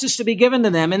for justice to be given to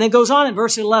them. And it goes on in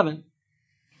verse 11.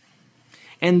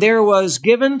 And there was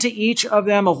given to each of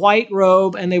them a white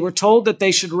robe, and they were told that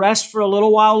they should rest for a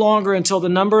little while longer until the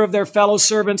number of their fellow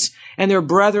servants and their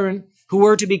brethren who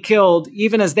were to be killed,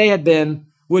 even as they had been,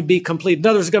 would be complete. In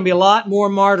other words, there's going to be a lot more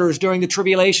martyrs during the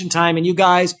tribulation time, and you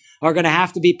guys are going to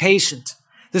have to be patient.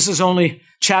 This is only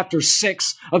chapter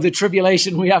 6 of the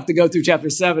tribulation. We have to go through chapter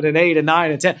 7 and 8 and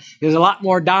 9 and 10. There's a lot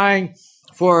more dying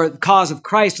for the cause of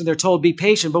Christ, and they're told, be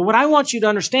patient. But what I want you to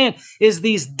understand is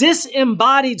these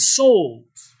disembodied souls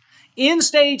in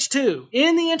stage 2,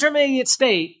 in the intermediate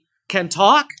state, can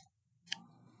talk.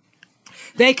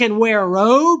 They can wear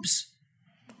robes.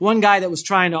 One guy that was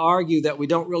trying to argue that we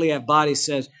don't really have bodies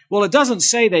says, well, it doesn't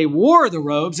say they wore the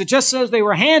robes. It just says they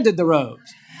were handed the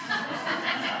robes.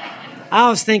 I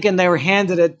was thinking they were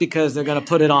handed it because they're going to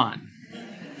put it on.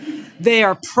 They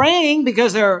are praying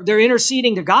because they're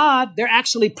interceding to God. They're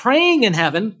actually praying in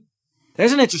heaven.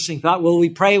 There's an interesting thought. Will we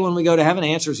pray when we go to heaven?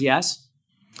 The answer is yes.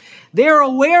 They're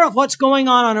aware of what's going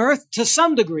on earth to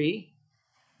some degree.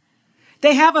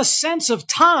 They have a sense of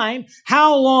time.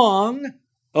 How long,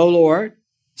 O Lord?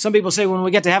 Some people say when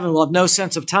we get to heaven, we'll have no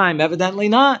sense of time. Evidently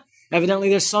not. Evidently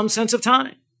there's some sense of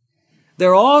time.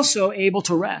 They're also able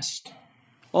to rest.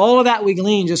 All of that we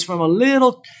glean just from a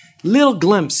little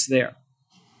glimpse there.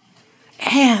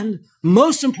 And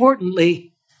most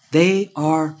importantly, they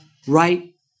are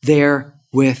right there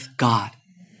with God.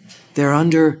 They're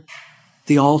under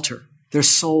the altar. Their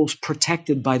souls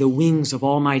protected by the wings of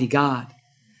Almighty God.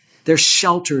 They're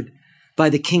sheltered by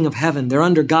the King of Heaven. They're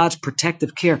under God's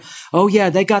protective care. Oh yeah,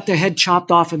 they got their head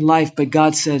chopped off in life, but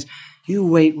God says, you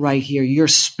wait right here. You're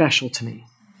special to me.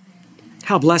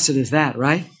 How blessed is that,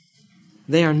 right?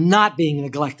 They are not being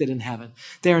neglected in heaven.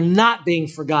 They are not being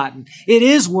forgotten. It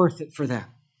is worth it for them.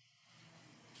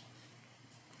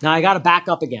 Now I got to back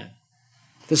up again.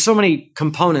 There's so many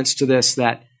components to this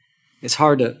that it's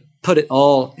hard to put it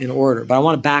all in order, but I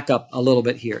want to back up a little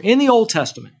bit here. In the Old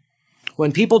Testament,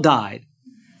 when people died,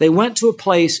 they went to a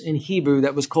place in Hebrew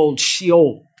that was called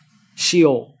Sheol.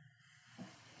 Sheol.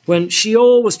 When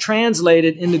Sheol was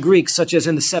translated into Greek, such as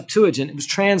in the Septuagint, it was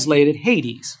translated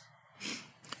Hades.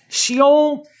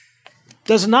 Sheol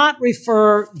does not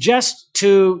refer just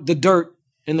to the dirt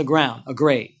in the ground, a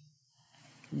grave.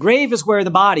 Grave is where the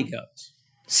body goes,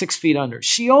 6 feet under.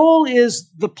 Sheol is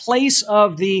the place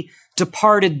of the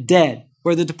departed dead,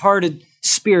 where the departed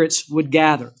spirits would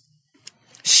gather.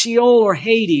 Sheol or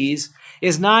Hades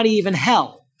is not even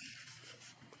hell.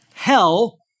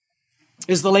 Hell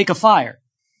is the lake of fire.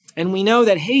 And we know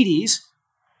that Hades,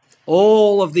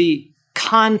 all of the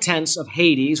contents of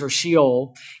Hades or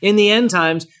Sheol, in the end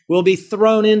times will be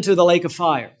thrown into the lake of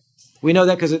fire. We know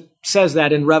that because it says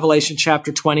that in Revelation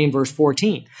chapter 20 and verse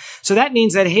 14. So that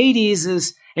means that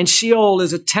Hades and Sheol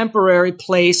is a temporary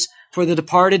place for the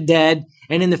departed dead.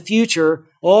 And in the future,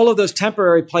 all of those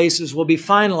temporary places will be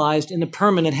finalized in the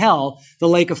permanent hell, the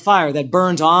lake of fire that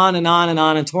burns on and on and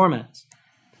on in torments.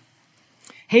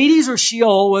 Hades or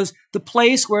Sheol was the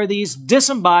place where these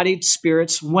disembodied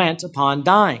spirits went upon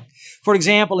dying. For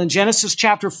example, in Genesis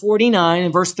chapter 49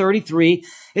 and verse 33,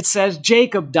 it says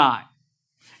Jacob died.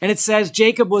 And it says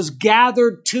Jacob was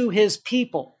gathered to his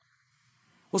people.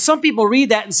 Well, some people read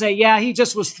that and say, yeah, he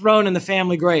just was thrown in the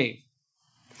family grave.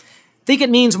 I think it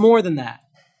means more than that.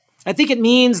 I think it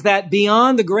means that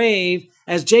beyond the grave,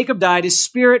 as Jacob died, his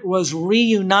spirit was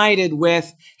reunited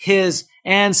with his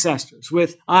ancestors,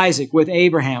 with Isaac, with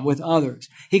Abraham, with others.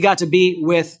 He got to be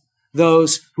with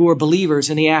those who were believers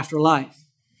in the afterlife.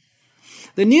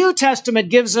 The New Testament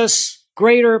gives us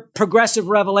greater progressive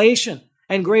revelation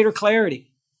and greater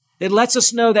clarity. It lets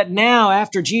us know that now,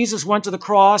 after Jesus went to the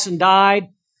cross and died,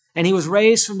 and he was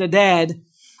raised from the dead,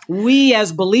 we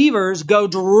as believers go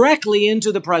directly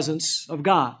into the presence of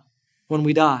God when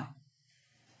we die.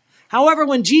 However,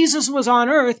 when Jesus was on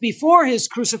earth before his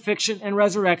crucifixion and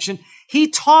resurrection, he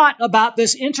taught about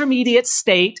this intermediate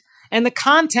state and the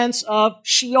contents of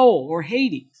Sheol or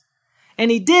Hades. And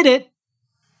he did it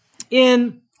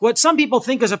in what some people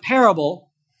think is a parable,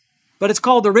 but it's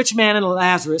called the rich man and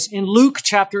Lazarus in Luke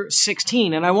chapter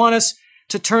 16. And I want us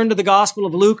to turn to the Gospel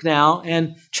of Luke now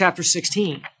and chapter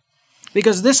 16,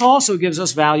 because this also gives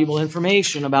us valuable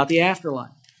information about the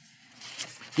afterlife.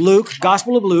 Luke,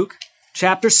 Gospel of Luke,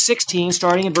 chapter 16,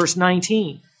 starting in verse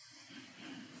 19.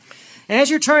 And as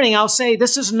you're turning, I'll say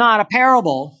this is not a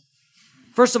parable.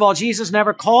 First of all, Jesus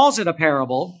never calls it a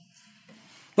parable.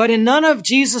 But in none of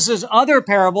Jesus' other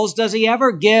parables does he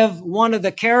ever give one of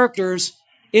the characters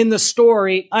in the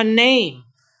story a name.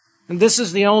 And this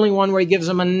is the only one where he gives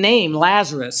him a name,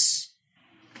 Lazarus.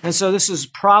 And so this is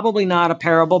probably not a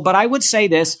parable, but I would say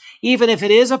this, even if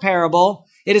it is a parable,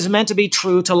 it is meant to be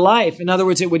true to life. In other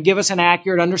words, it would give us an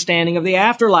accurate understanding of the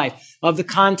afterlife, of the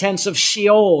contents of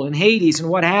Sheol and Hades and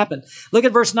what happened. Look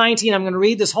at verse 19. I'm going to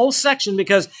read this whole section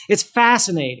because it's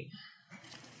fascinating.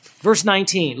 Verse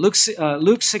 19, Luke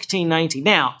 16:19.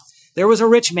 Now, there was a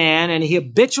rich man, and he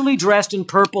habitually dressed in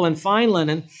purple and fine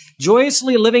linen,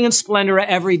 joyously living in splendor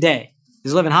every day.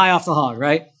 He's living high off the hog,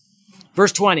 right?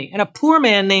 Verse 20, and a poor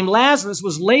man named Lazarus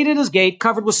was laid at his gate,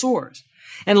 covered with sores,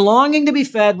 and longing to be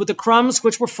fed with the crumbs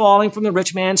which were falling from the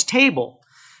rich man's table.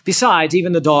 Besides,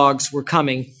 even the dogs were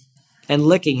coming and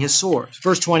licking his sores.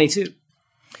 Verse 22,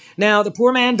 now the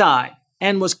poor man died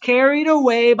and was carried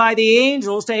away by the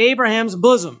angels to Abraham's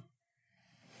bosom.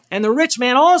 And the rich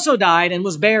man also died and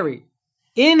was buried.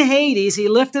 In Hades, he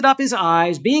lifted up his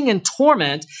eyes, being in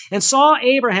torment, and saw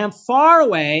Abraham far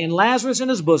away and Lazarus in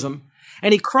his bosom.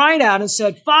 And he cried out and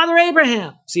said, Father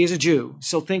Abraham, see, he's a Jew,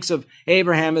 still thinks of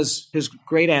Abraham as his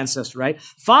great ancestor, right?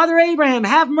 Father Abraham,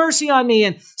 have mercy on me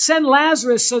and send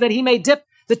Lazarus so that he may dip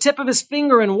the tip of his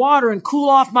finger in water and cool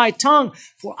off my tongue,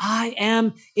 for I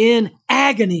am in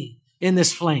agony in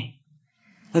this flame.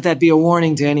 Let that be a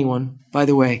warning to anyone, by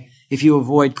the way. If you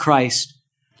avoid Christ,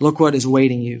 look what is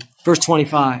awaiting you. Verse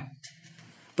 25.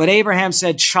 But Abraham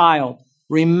said, child,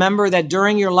 remember that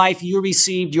during your life you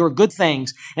received your good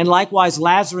things, and likewise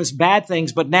Lazarus bad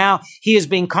things, but now he is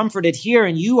being comforted here,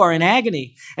 and you are in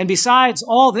agony. And besides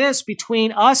all this,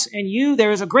 between us and you,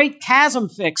 there is a great chasm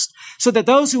fixed, so that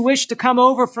those who wish to come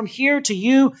over from here to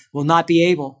you will not be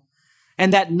able,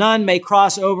 and that none may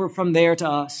cross over from there to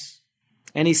us.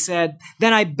 And he said,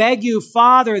 then I beg you,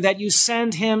 Father, that you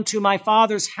send him to my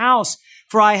father's house,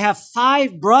 for I have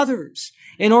 5 brothers,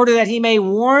 in order that he may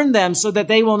warn them so that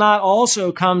they will not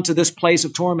also come to this place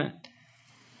of torment.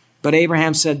 But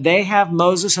Abraham said, they have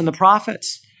Moses and the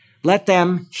prophets. Let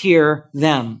them hear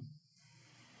them.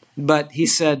 But he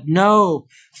said, no,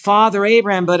 Father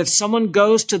Abraham, but if someone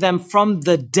goes to them from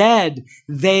the dead,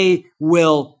 they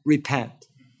will repent.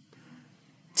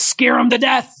 Scare them to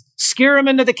death. Scare them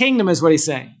into the kingdom is what he's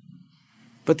saying.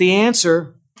 But the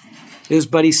answer is,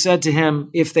 but he said to him,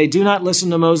 if they do not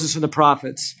listen to Moses and the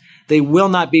prophets, they will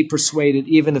not be persuaded,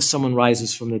 even if someone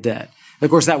rises from the dead. Of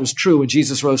course, that was true when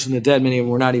Jesus rose from the dead. Many of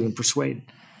them were not even persuaded.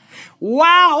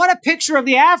 Wow, what a picture of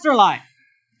the afterlife.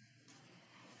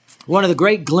 One of the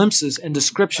great glimpses and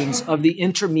descriptions of the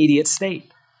intermediate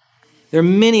state. There are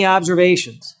many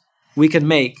observations we can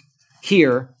make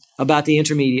here about the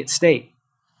intermediate state.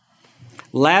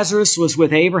 Lazarus was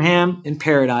with Abraham in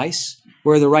paradise,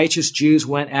 where the righteous Jews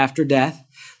went after death.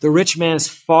 The rich man is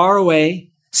far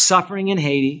away, suffering in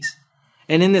Hades.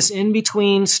 And in this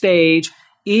in-between stage,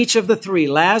 each of the three,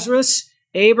 Lazarus,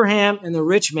 Abraham, and the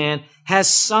rich man, has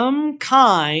some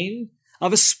kind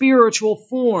of a spiritual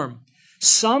form,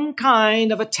 some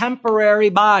kind of a temporary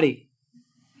body.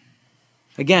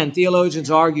 Again,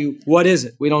 theologians argue, what is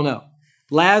it? We don't know.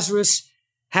 Lazarus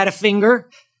had a finger.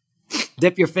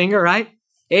 Dip your finger, right?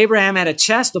 Abraham had a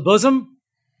chest, a bosom.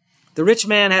 The rich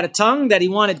man had a tongue that he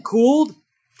wanted cooled.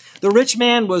 The rich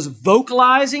man was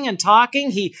vocalizing and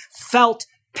talking. He felt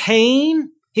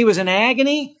pain. He was in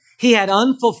agony. He had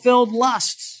unfulfilled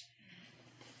lusts.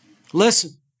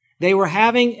 Listen, they were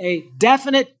having a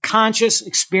definite conscious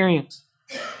experience.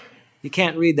 You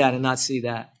can't read that and not see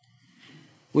that.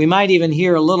 We might even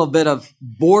hear a little bit of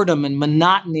boredom and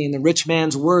monotony in the rich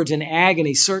man's words, and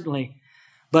agony, certainly.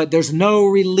 But there's no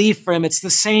relief for him. It's the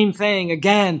same thing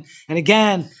again and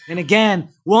again and again.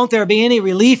 Won't there be any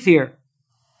relief here?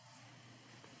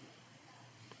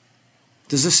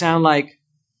 Does this sound like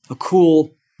a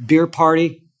cool beer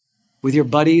party with your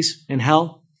buddies in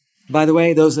hell? By the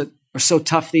way, those that are so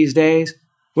tough these days,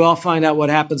 we'll all find out what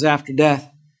happens after death.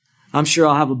 I'm sure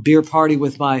I'll have a beer party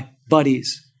with my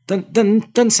buddies.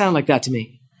 Doesn't sound like that to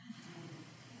me.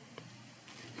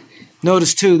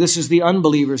 Notice, too, this is the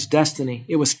unbeliever's destiny.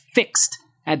 It was fixed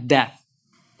at death.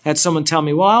 Had someone tell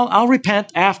me, well, I'll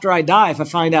repent after I die if I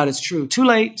find out it's true. Too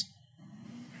late.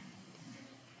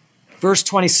 Verse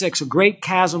 26, a great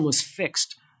chasm was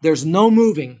fixed. There's no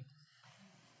moving.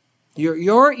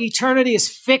 Your eternity is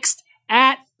fixed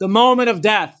at the moment of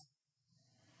death.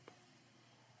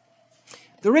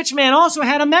 The rich man also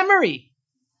had a memory.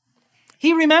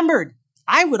 He remembered,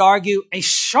 I would argue, a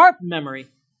sharp memory.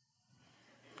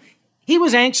 He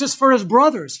was anxious for his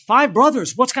brothers, 5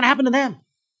 brothers. What's going to happen to them?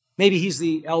 Maybe he's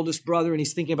the eldest brother and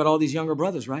he's thinking about all these younger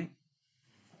brothers, right?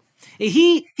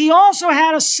 He also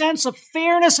had a sense of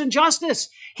fairness and justice.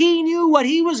 He knew what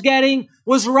he was getting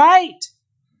was right.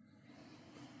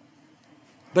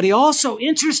 But he also,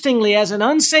 interestingly, as an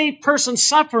unsaved person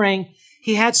suffering,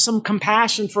 he had some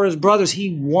compassion for his brothers.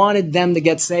 He wanted them to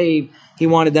get saved. He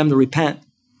wanted them to repent.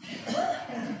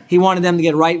 He wanted them to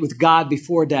get right with God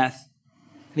before death.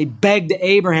 And he begged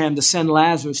Abraham to send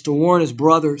Lazarus to warn his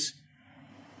brothers.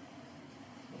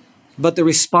 But the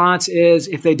response is,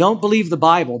 if they don't believe the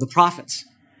Bible, the prophets,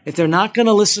 if they're not going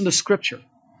to listen to Scripture,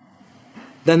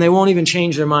 then they won't even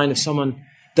change their mind if someone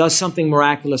does something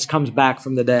miraculous, comes back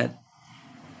from the dead.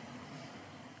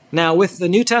 Now, with the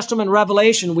New Testament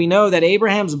revelation, we know that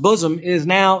Abraham's bosom is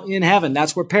now in heaven.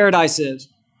 That's where paradise is.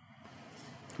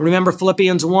 Remember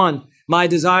Philippians 1. My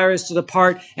desire is to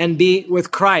depart and be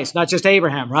with Christ. Not just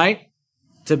Abraham, right?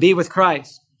 To be with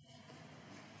Christ.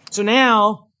 So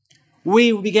now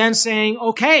we began saying,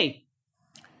 okay,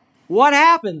 what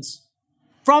happens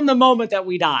from the moment that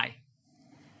we die?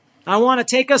 I want to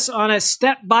take us on a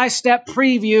step-by-step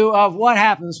preview of what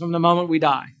happens from the moment we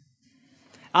die.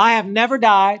 I have never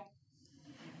died.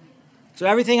 So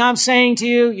everything I'm saying to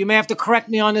you, you may have to correct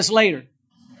me on this later.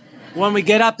 When we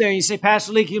get up there and you say,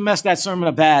 Pastor Leak, you messed that sermon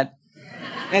up bad.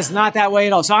 It's not that way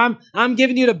at all. So I'm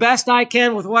giving you the best I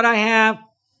can with what I have.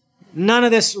 None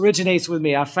of this originates with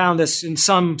me. I found this in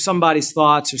somebody's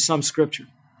thoughts or some scripture.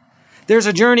 There's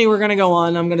a journey we're going to go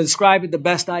on. I'm going to describe it the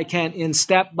best I can in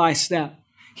step by step.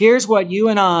 Here's what you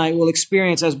and I will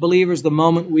experience as believers the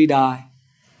moment we die.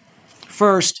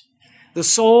 First, the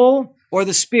soul or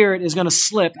the spirit is going to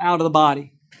slip out of the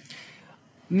body.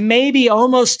 Maybe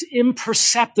almost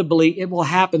imperceptibly it will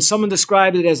happen. Someone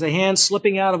described it as a hand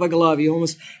slipping out of a glove. You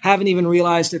almost haven't even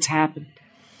realized it's happened.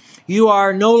 You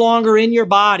are no longer in your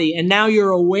body, and now you're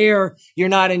aware you're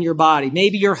not in your body.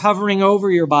 Maybe you're hovering over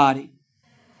your body.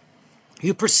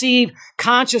 You perceive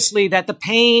consciously that the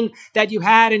pain that you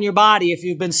had in your body, if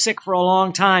you've been sick for a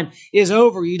long time, is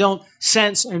over. You don't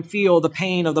sense and feel the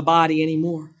pain of the body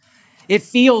anymore. It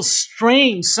feels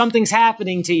strange. Something's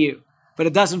happening to you, but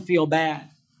it doesn't feel bad.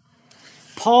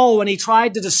 Paul, when he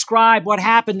tried to describe what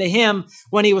happened to him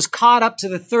when he was caught up to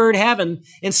the third heaven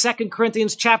in 2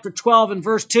 Corinthians chapter 12 and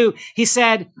verse 2, he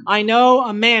said, I know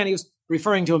a man, he was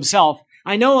referring to himself,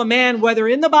 I know a man, whether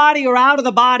in the body or out of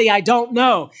the body, I don't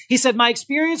know. He said, my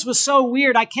experience was so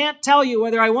weird, I can't tell you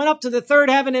whether I went up to the third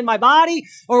heaven in my body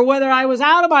or whether I was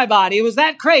out of my body. It was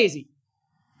that crazy.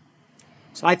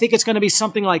 So I think it's going to be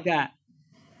something like that.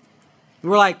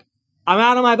 We're like, I'm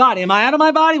out of my body. Am I out of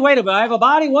my body? Wait a minute, I have a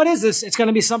body? What is this? It's going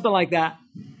to be something like that.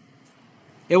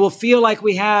 It will feel like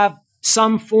we have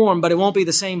some form, but it won't be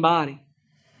the same body.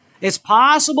 It's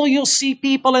possible you'll see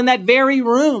people in that very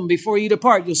room before you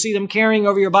depart. You'll see them carrying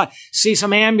over your body. See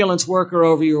some ambulance worker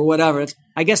over you or whatever.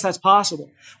 I guess that's possible.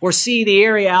 Or see the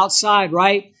area outside,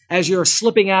 right, as you're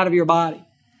slipping out of your body.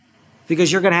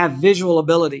 Because you're going to have visual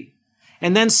ability.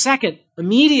 And then second,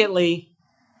 immediately,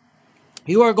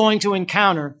 you are going to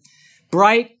encounter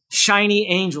bright, shiny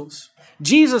angels.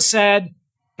 Jesus said,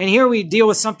 and here we deal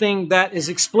with something that is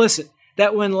explicit,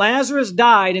 that when Lazarus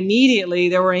died, immediately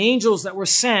there were angels that were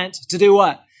sent to do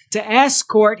what? To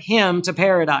escort him to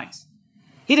paradise.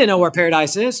 He didn't know where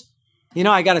paradise is. You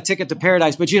know, I got a ticket to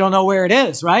paradise, but you don't know where it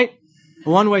is, right? A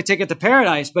one-way ticket to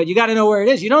paradise, but you got to know where it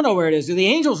is. You don't know where it is. Do the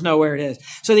angels know where it is?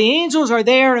 So the angels are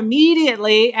there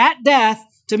immediately at death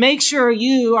to make sure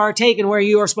you are taken where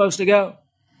you are supposed to go.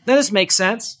 Now, this makes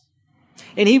sense.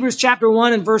 In Hebrews chapter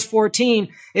 1 and verse 14,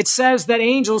 it says that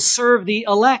angels serve the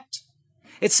elect.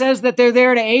 It says that they're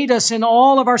there to aid us in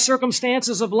all of our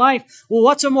circumstances of life. Well,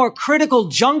 what's a more critical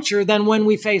juncture than when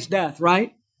we face death,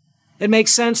 right? It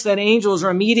makes sense that angels are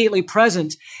immediately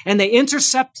present and they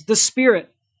intercept the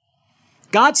spirit.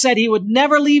 God said he would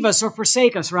never leave us or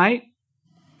forsake us, right?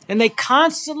 And they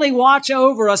constantly watch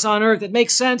over us on earth. It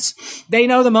makes sense. They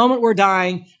know the moment we're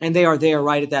dying and they are there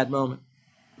right at that moment.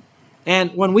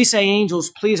 And when we say angels,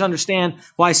 please understand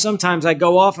why sometimes I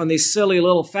go off on these silly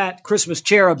little fat Christmas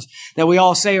cherubs that we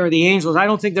all say are the angels. I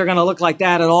don't think they're going to look like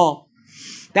that at all.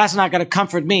 That's not going to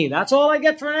comfort me. That's all I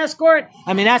get for an escort?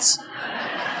 I mean,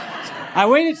 I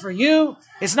waited for you.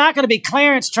 It's not going to be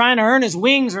Clarence trying to earn his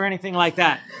wings or anything like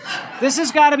that. This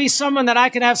has got to be someone that I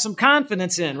can have some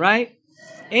confidence in, right?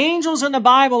 Angels in the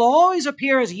Bible always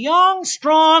appear as young,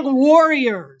 strong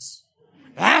warriors.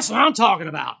 That's what I'm talking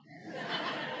about.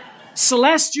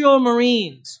 Celestial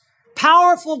marines,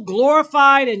 powerful,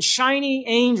 glorified, and shiny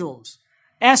angels,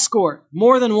 escort,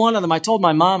 more than one of them. I told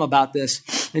my mom about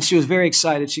this, and she was very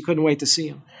excited. She couldn't wait to see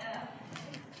them.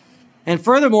 And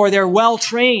furthermore, they're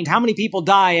well-trained. How many people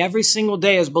die every single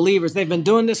day as believers? They've been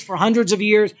doing this for hundreds of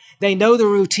years. They know the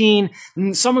routine.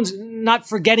 Someone's not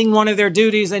forgetting one of their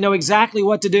duties. They know exactly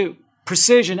what to do.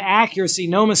 Precision, accuracy,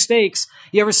 no mistakes.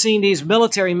 You ever seen these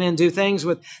military men do things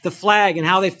with the flag and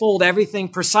how they fold everything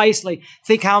precisely?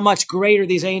 Think how much greater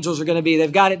these angels are going to be.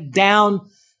 They've got it down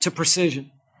to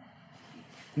precision.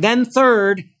 Then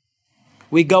third,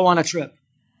 we go on a trip.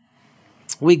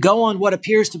 We go on what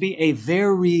appears to be a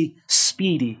very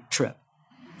speedy trip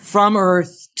from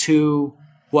earth to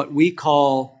what we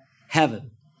call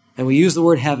heaven. And we use the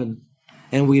word heaven,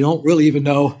 and we don't really even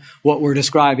know what we're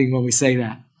describing when we say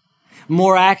that.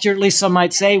 More accurately, some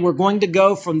might say we're going to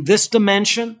go from this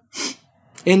dimension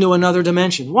into another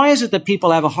dimension. Why is it that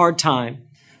people have a hard time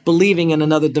believing in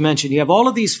another dimension? You have all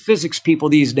of these physics people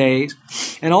these days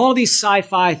and all of these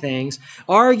sci-fi things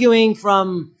arguing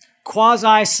from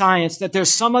quasi-science that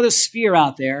there's some other sphere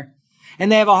out there, and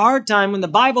they have a hard time when the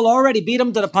Bible already beat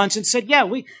them to the punch and said, yeah,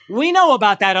 we know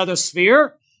about that other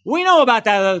sphere. We know about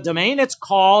that other domain. It's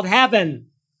called heaven.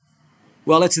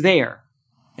 Well, it's there,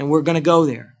 and we're going to go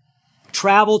there.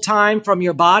 Travel time from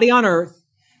your body on earth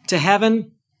to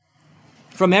heaven,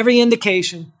 from every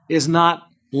indication, is not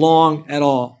long at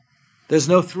all. There's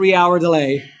no 3-hour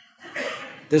delay.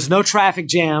 There's no traffic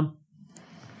jam.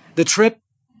 The trip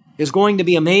is going to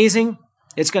be amazing.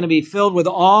 It's going to be filled with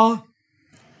awe.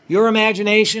 Your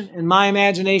imagination and my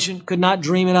imagination could not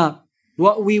dream it up.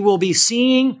 What we will be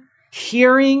seeing,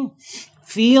 hearing,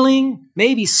 feeling,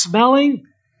 maybe smelling,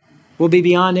 will be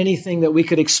beyond anything that we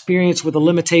could experience with the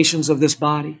limitations of this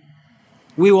body.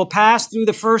 We will pass through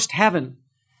the first heaven.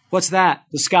 What's that?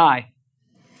 The sky.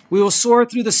 We will soar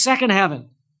through the second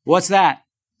heaven. What's that?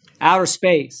 Outer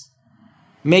space.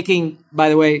 Making, by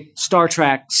the way, Star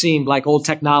Trek seem like old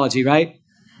technology, right?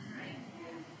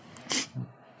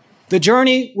 The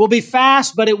journey will be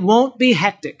fast, but it won't be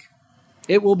hectic.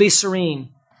 It will be serene.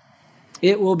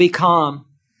 It will be calm.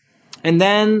 And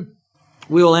then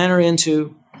we will enter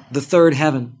into the third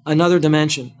heaven, another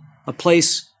dimension, a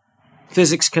place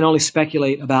physics can only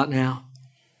speculate about now.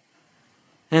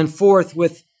 And fourth,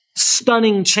 with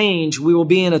stunning change, we will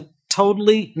be in a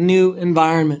totally new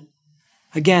environment.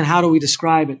 Again, how do we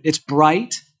describe it? It's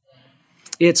bright,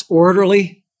 it's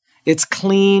orderly, it's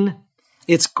clean,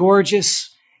 it's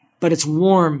gorgeous, but it's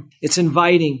warm, it's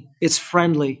inviting, it's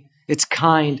friendly, it's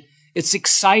kind, it's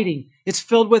exciting, it's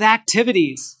filled with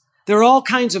activities. There are all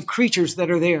kinds of creatures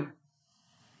that are there.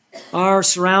 Our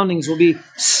surroundings will be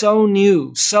so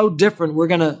new, so different, we're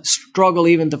going to struggle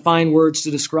even to find words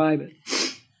to describe it.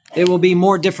 It will be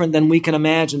more different than we can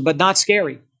imagine, but not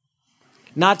scary,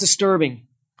 not disturbing,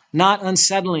 not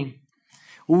unsettling.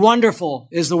 Wonderful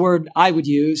is the word I would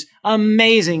use.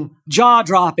 Amazing,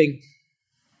 jaw-dropping.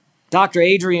 Dr.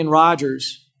 Adrian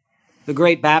Rogers, the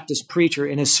great Baptist preacher,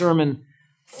 in his sermon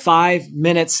 5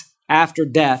 Minutes After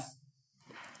Death,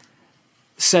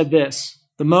 said this: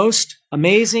 the most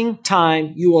amazing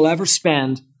time you will ever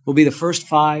spend will be the first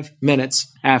 5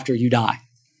 minutes after you die.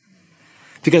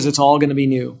 Because it's all going to be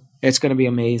new. It's going to be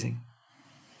amazing.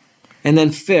 And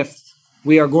then fifth,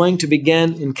 we are going to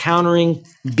begin encountering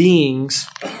beings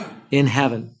in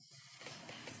heaven.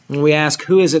 And we ask,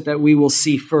 who is it that we will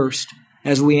see first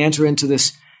as we enter into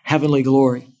this heavenly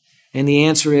glory? And the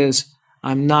answer is,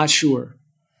 I'm not sure.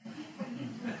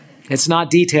 It's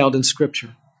not detailed in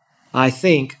Scripture. I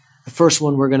think the first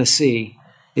one we're going to see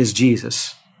is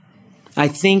Jesus. I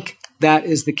think that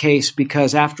is the case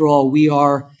because, after all, we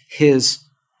are his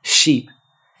sheep.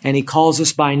 And he calls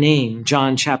us by name,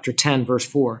 John chapter 10, verse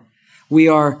 4. We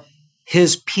are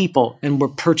his people and we're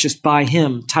purchased by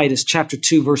him, Titus chapter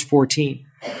 2, verse 14.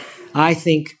 I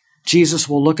think Jesus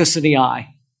will look us in the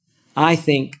eye. I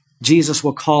think Jesus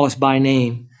will call us by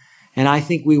name. And I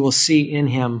think we will see in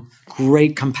him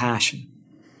great compassion,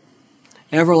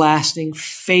 everlasting,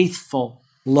 faithful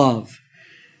love,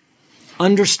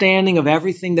 understanding of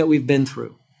everything that we've been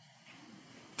through.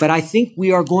 But I think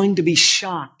we are going to be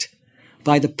shocked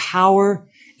by the power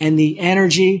and the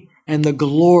energy and the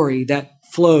glory that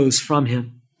flows from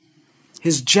him.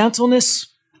 His gentleness,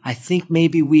 I think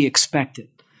maybe we expected.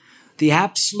 The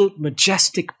absolute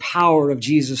majestic power of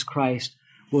Jesus Christ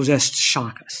will just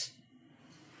shock us.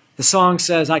 The song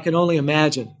says, I can only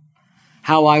imagine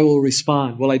how I will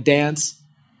respond. Will I dance?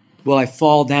 Will I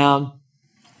fall down?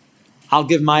 I'll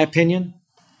give my opinion.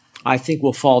 I think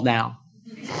we'll fall down.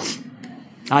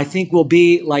 I think we'll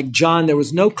be like John. There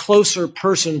was no closer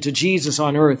person to Jesus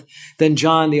on earth than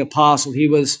John the Apostle. He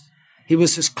was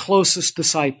his closest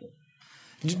disciple.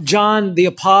 John the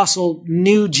Apostle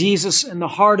knew Jesus, and the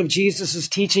heart of Jesus'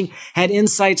 teaching had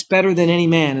insights better than any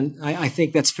man. And I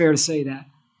think that's fair to say that.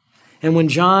 And when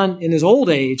John, in his old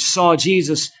age, saw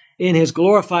Jesus in his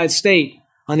glorified state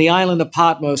on the island of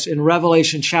Patmos in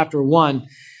Revelation chapter 1,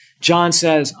 John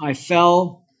says, I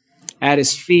fell at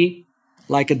his feet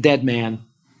like a dead man.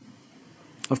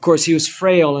 Of course, he was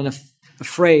frail and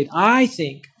afraid. I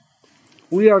think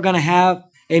we are going to have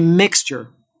a mixture.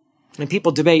 And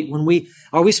people debate,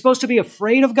 are we supposed to be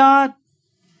afraid of God?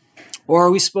 Or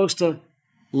are we supposed to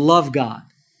love God?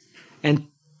 And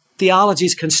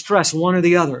theologies can stress one or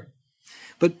the other.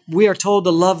 But we are told to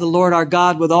love the Lord our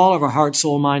God with all of our heart,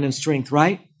 soul, mind, and strength,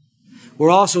 right? We're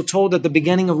also told that the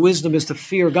beginning of wisdom is to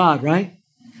fear God, right?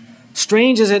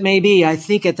 Strange as it may be, I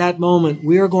think at that moment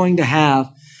we are going to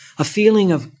have a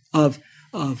feeling of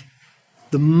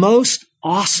the most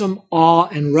awesome awe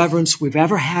and reverence we've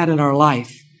ever had in our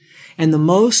life, and the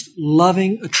most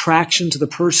loving attraction to the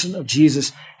person of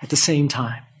Jesus at the same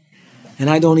time. And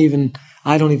I don't even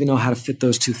know how to fit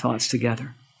those two thoughts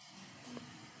together.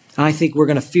 I think we're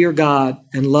going to fear God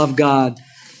and love God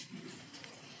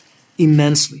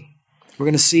immensely. We're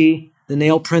going to see the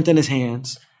nail print in his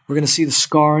hands. We're going to see the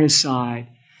scar on his side.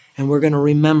 And we're going to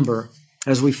remember,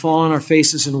 as we fall on our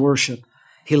faces in worship,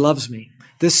 he loves me.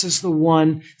 This is the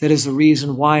one that is the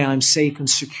reason why I'm safe and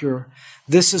secure.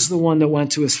 This is the one that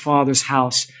went to his Father's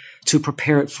house to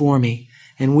prepare it for me.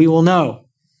 And we will know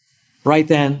right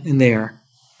then and there,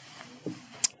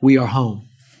 we are home.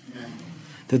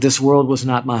 That this world was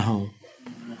not my home.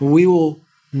 We will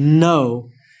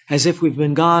know, as if we've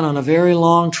been gone on a very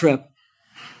long trip,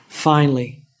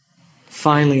 finally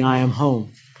I am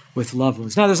home with loved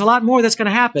ones. Now, there's a lot more that's going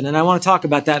to happen, and I want to talk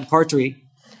about that in part 3.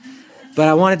 But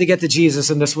I wanted to get to Jesus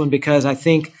in this one because I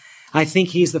think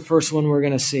he's the first one we're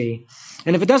going to see.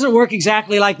 And if it doesn't work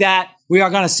exactly like that, we are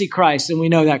going to see Christ, and we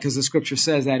know that because the Scripture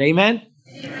says that. Amen?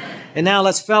 Amen. And now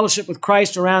let's fellowship with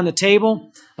Christ around the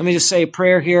table. Let me just say a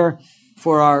prayer here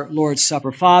for our Lord's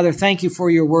Supper. Father, thank you for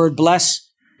your word. Bless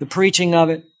the preaching of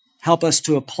it. Help us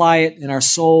to apply it in our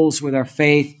souls with our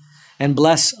faith. And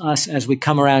bless us as we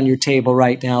come around your table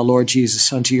right now, Lord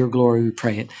Jesus. Unto your glory we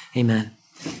pray it. Amen.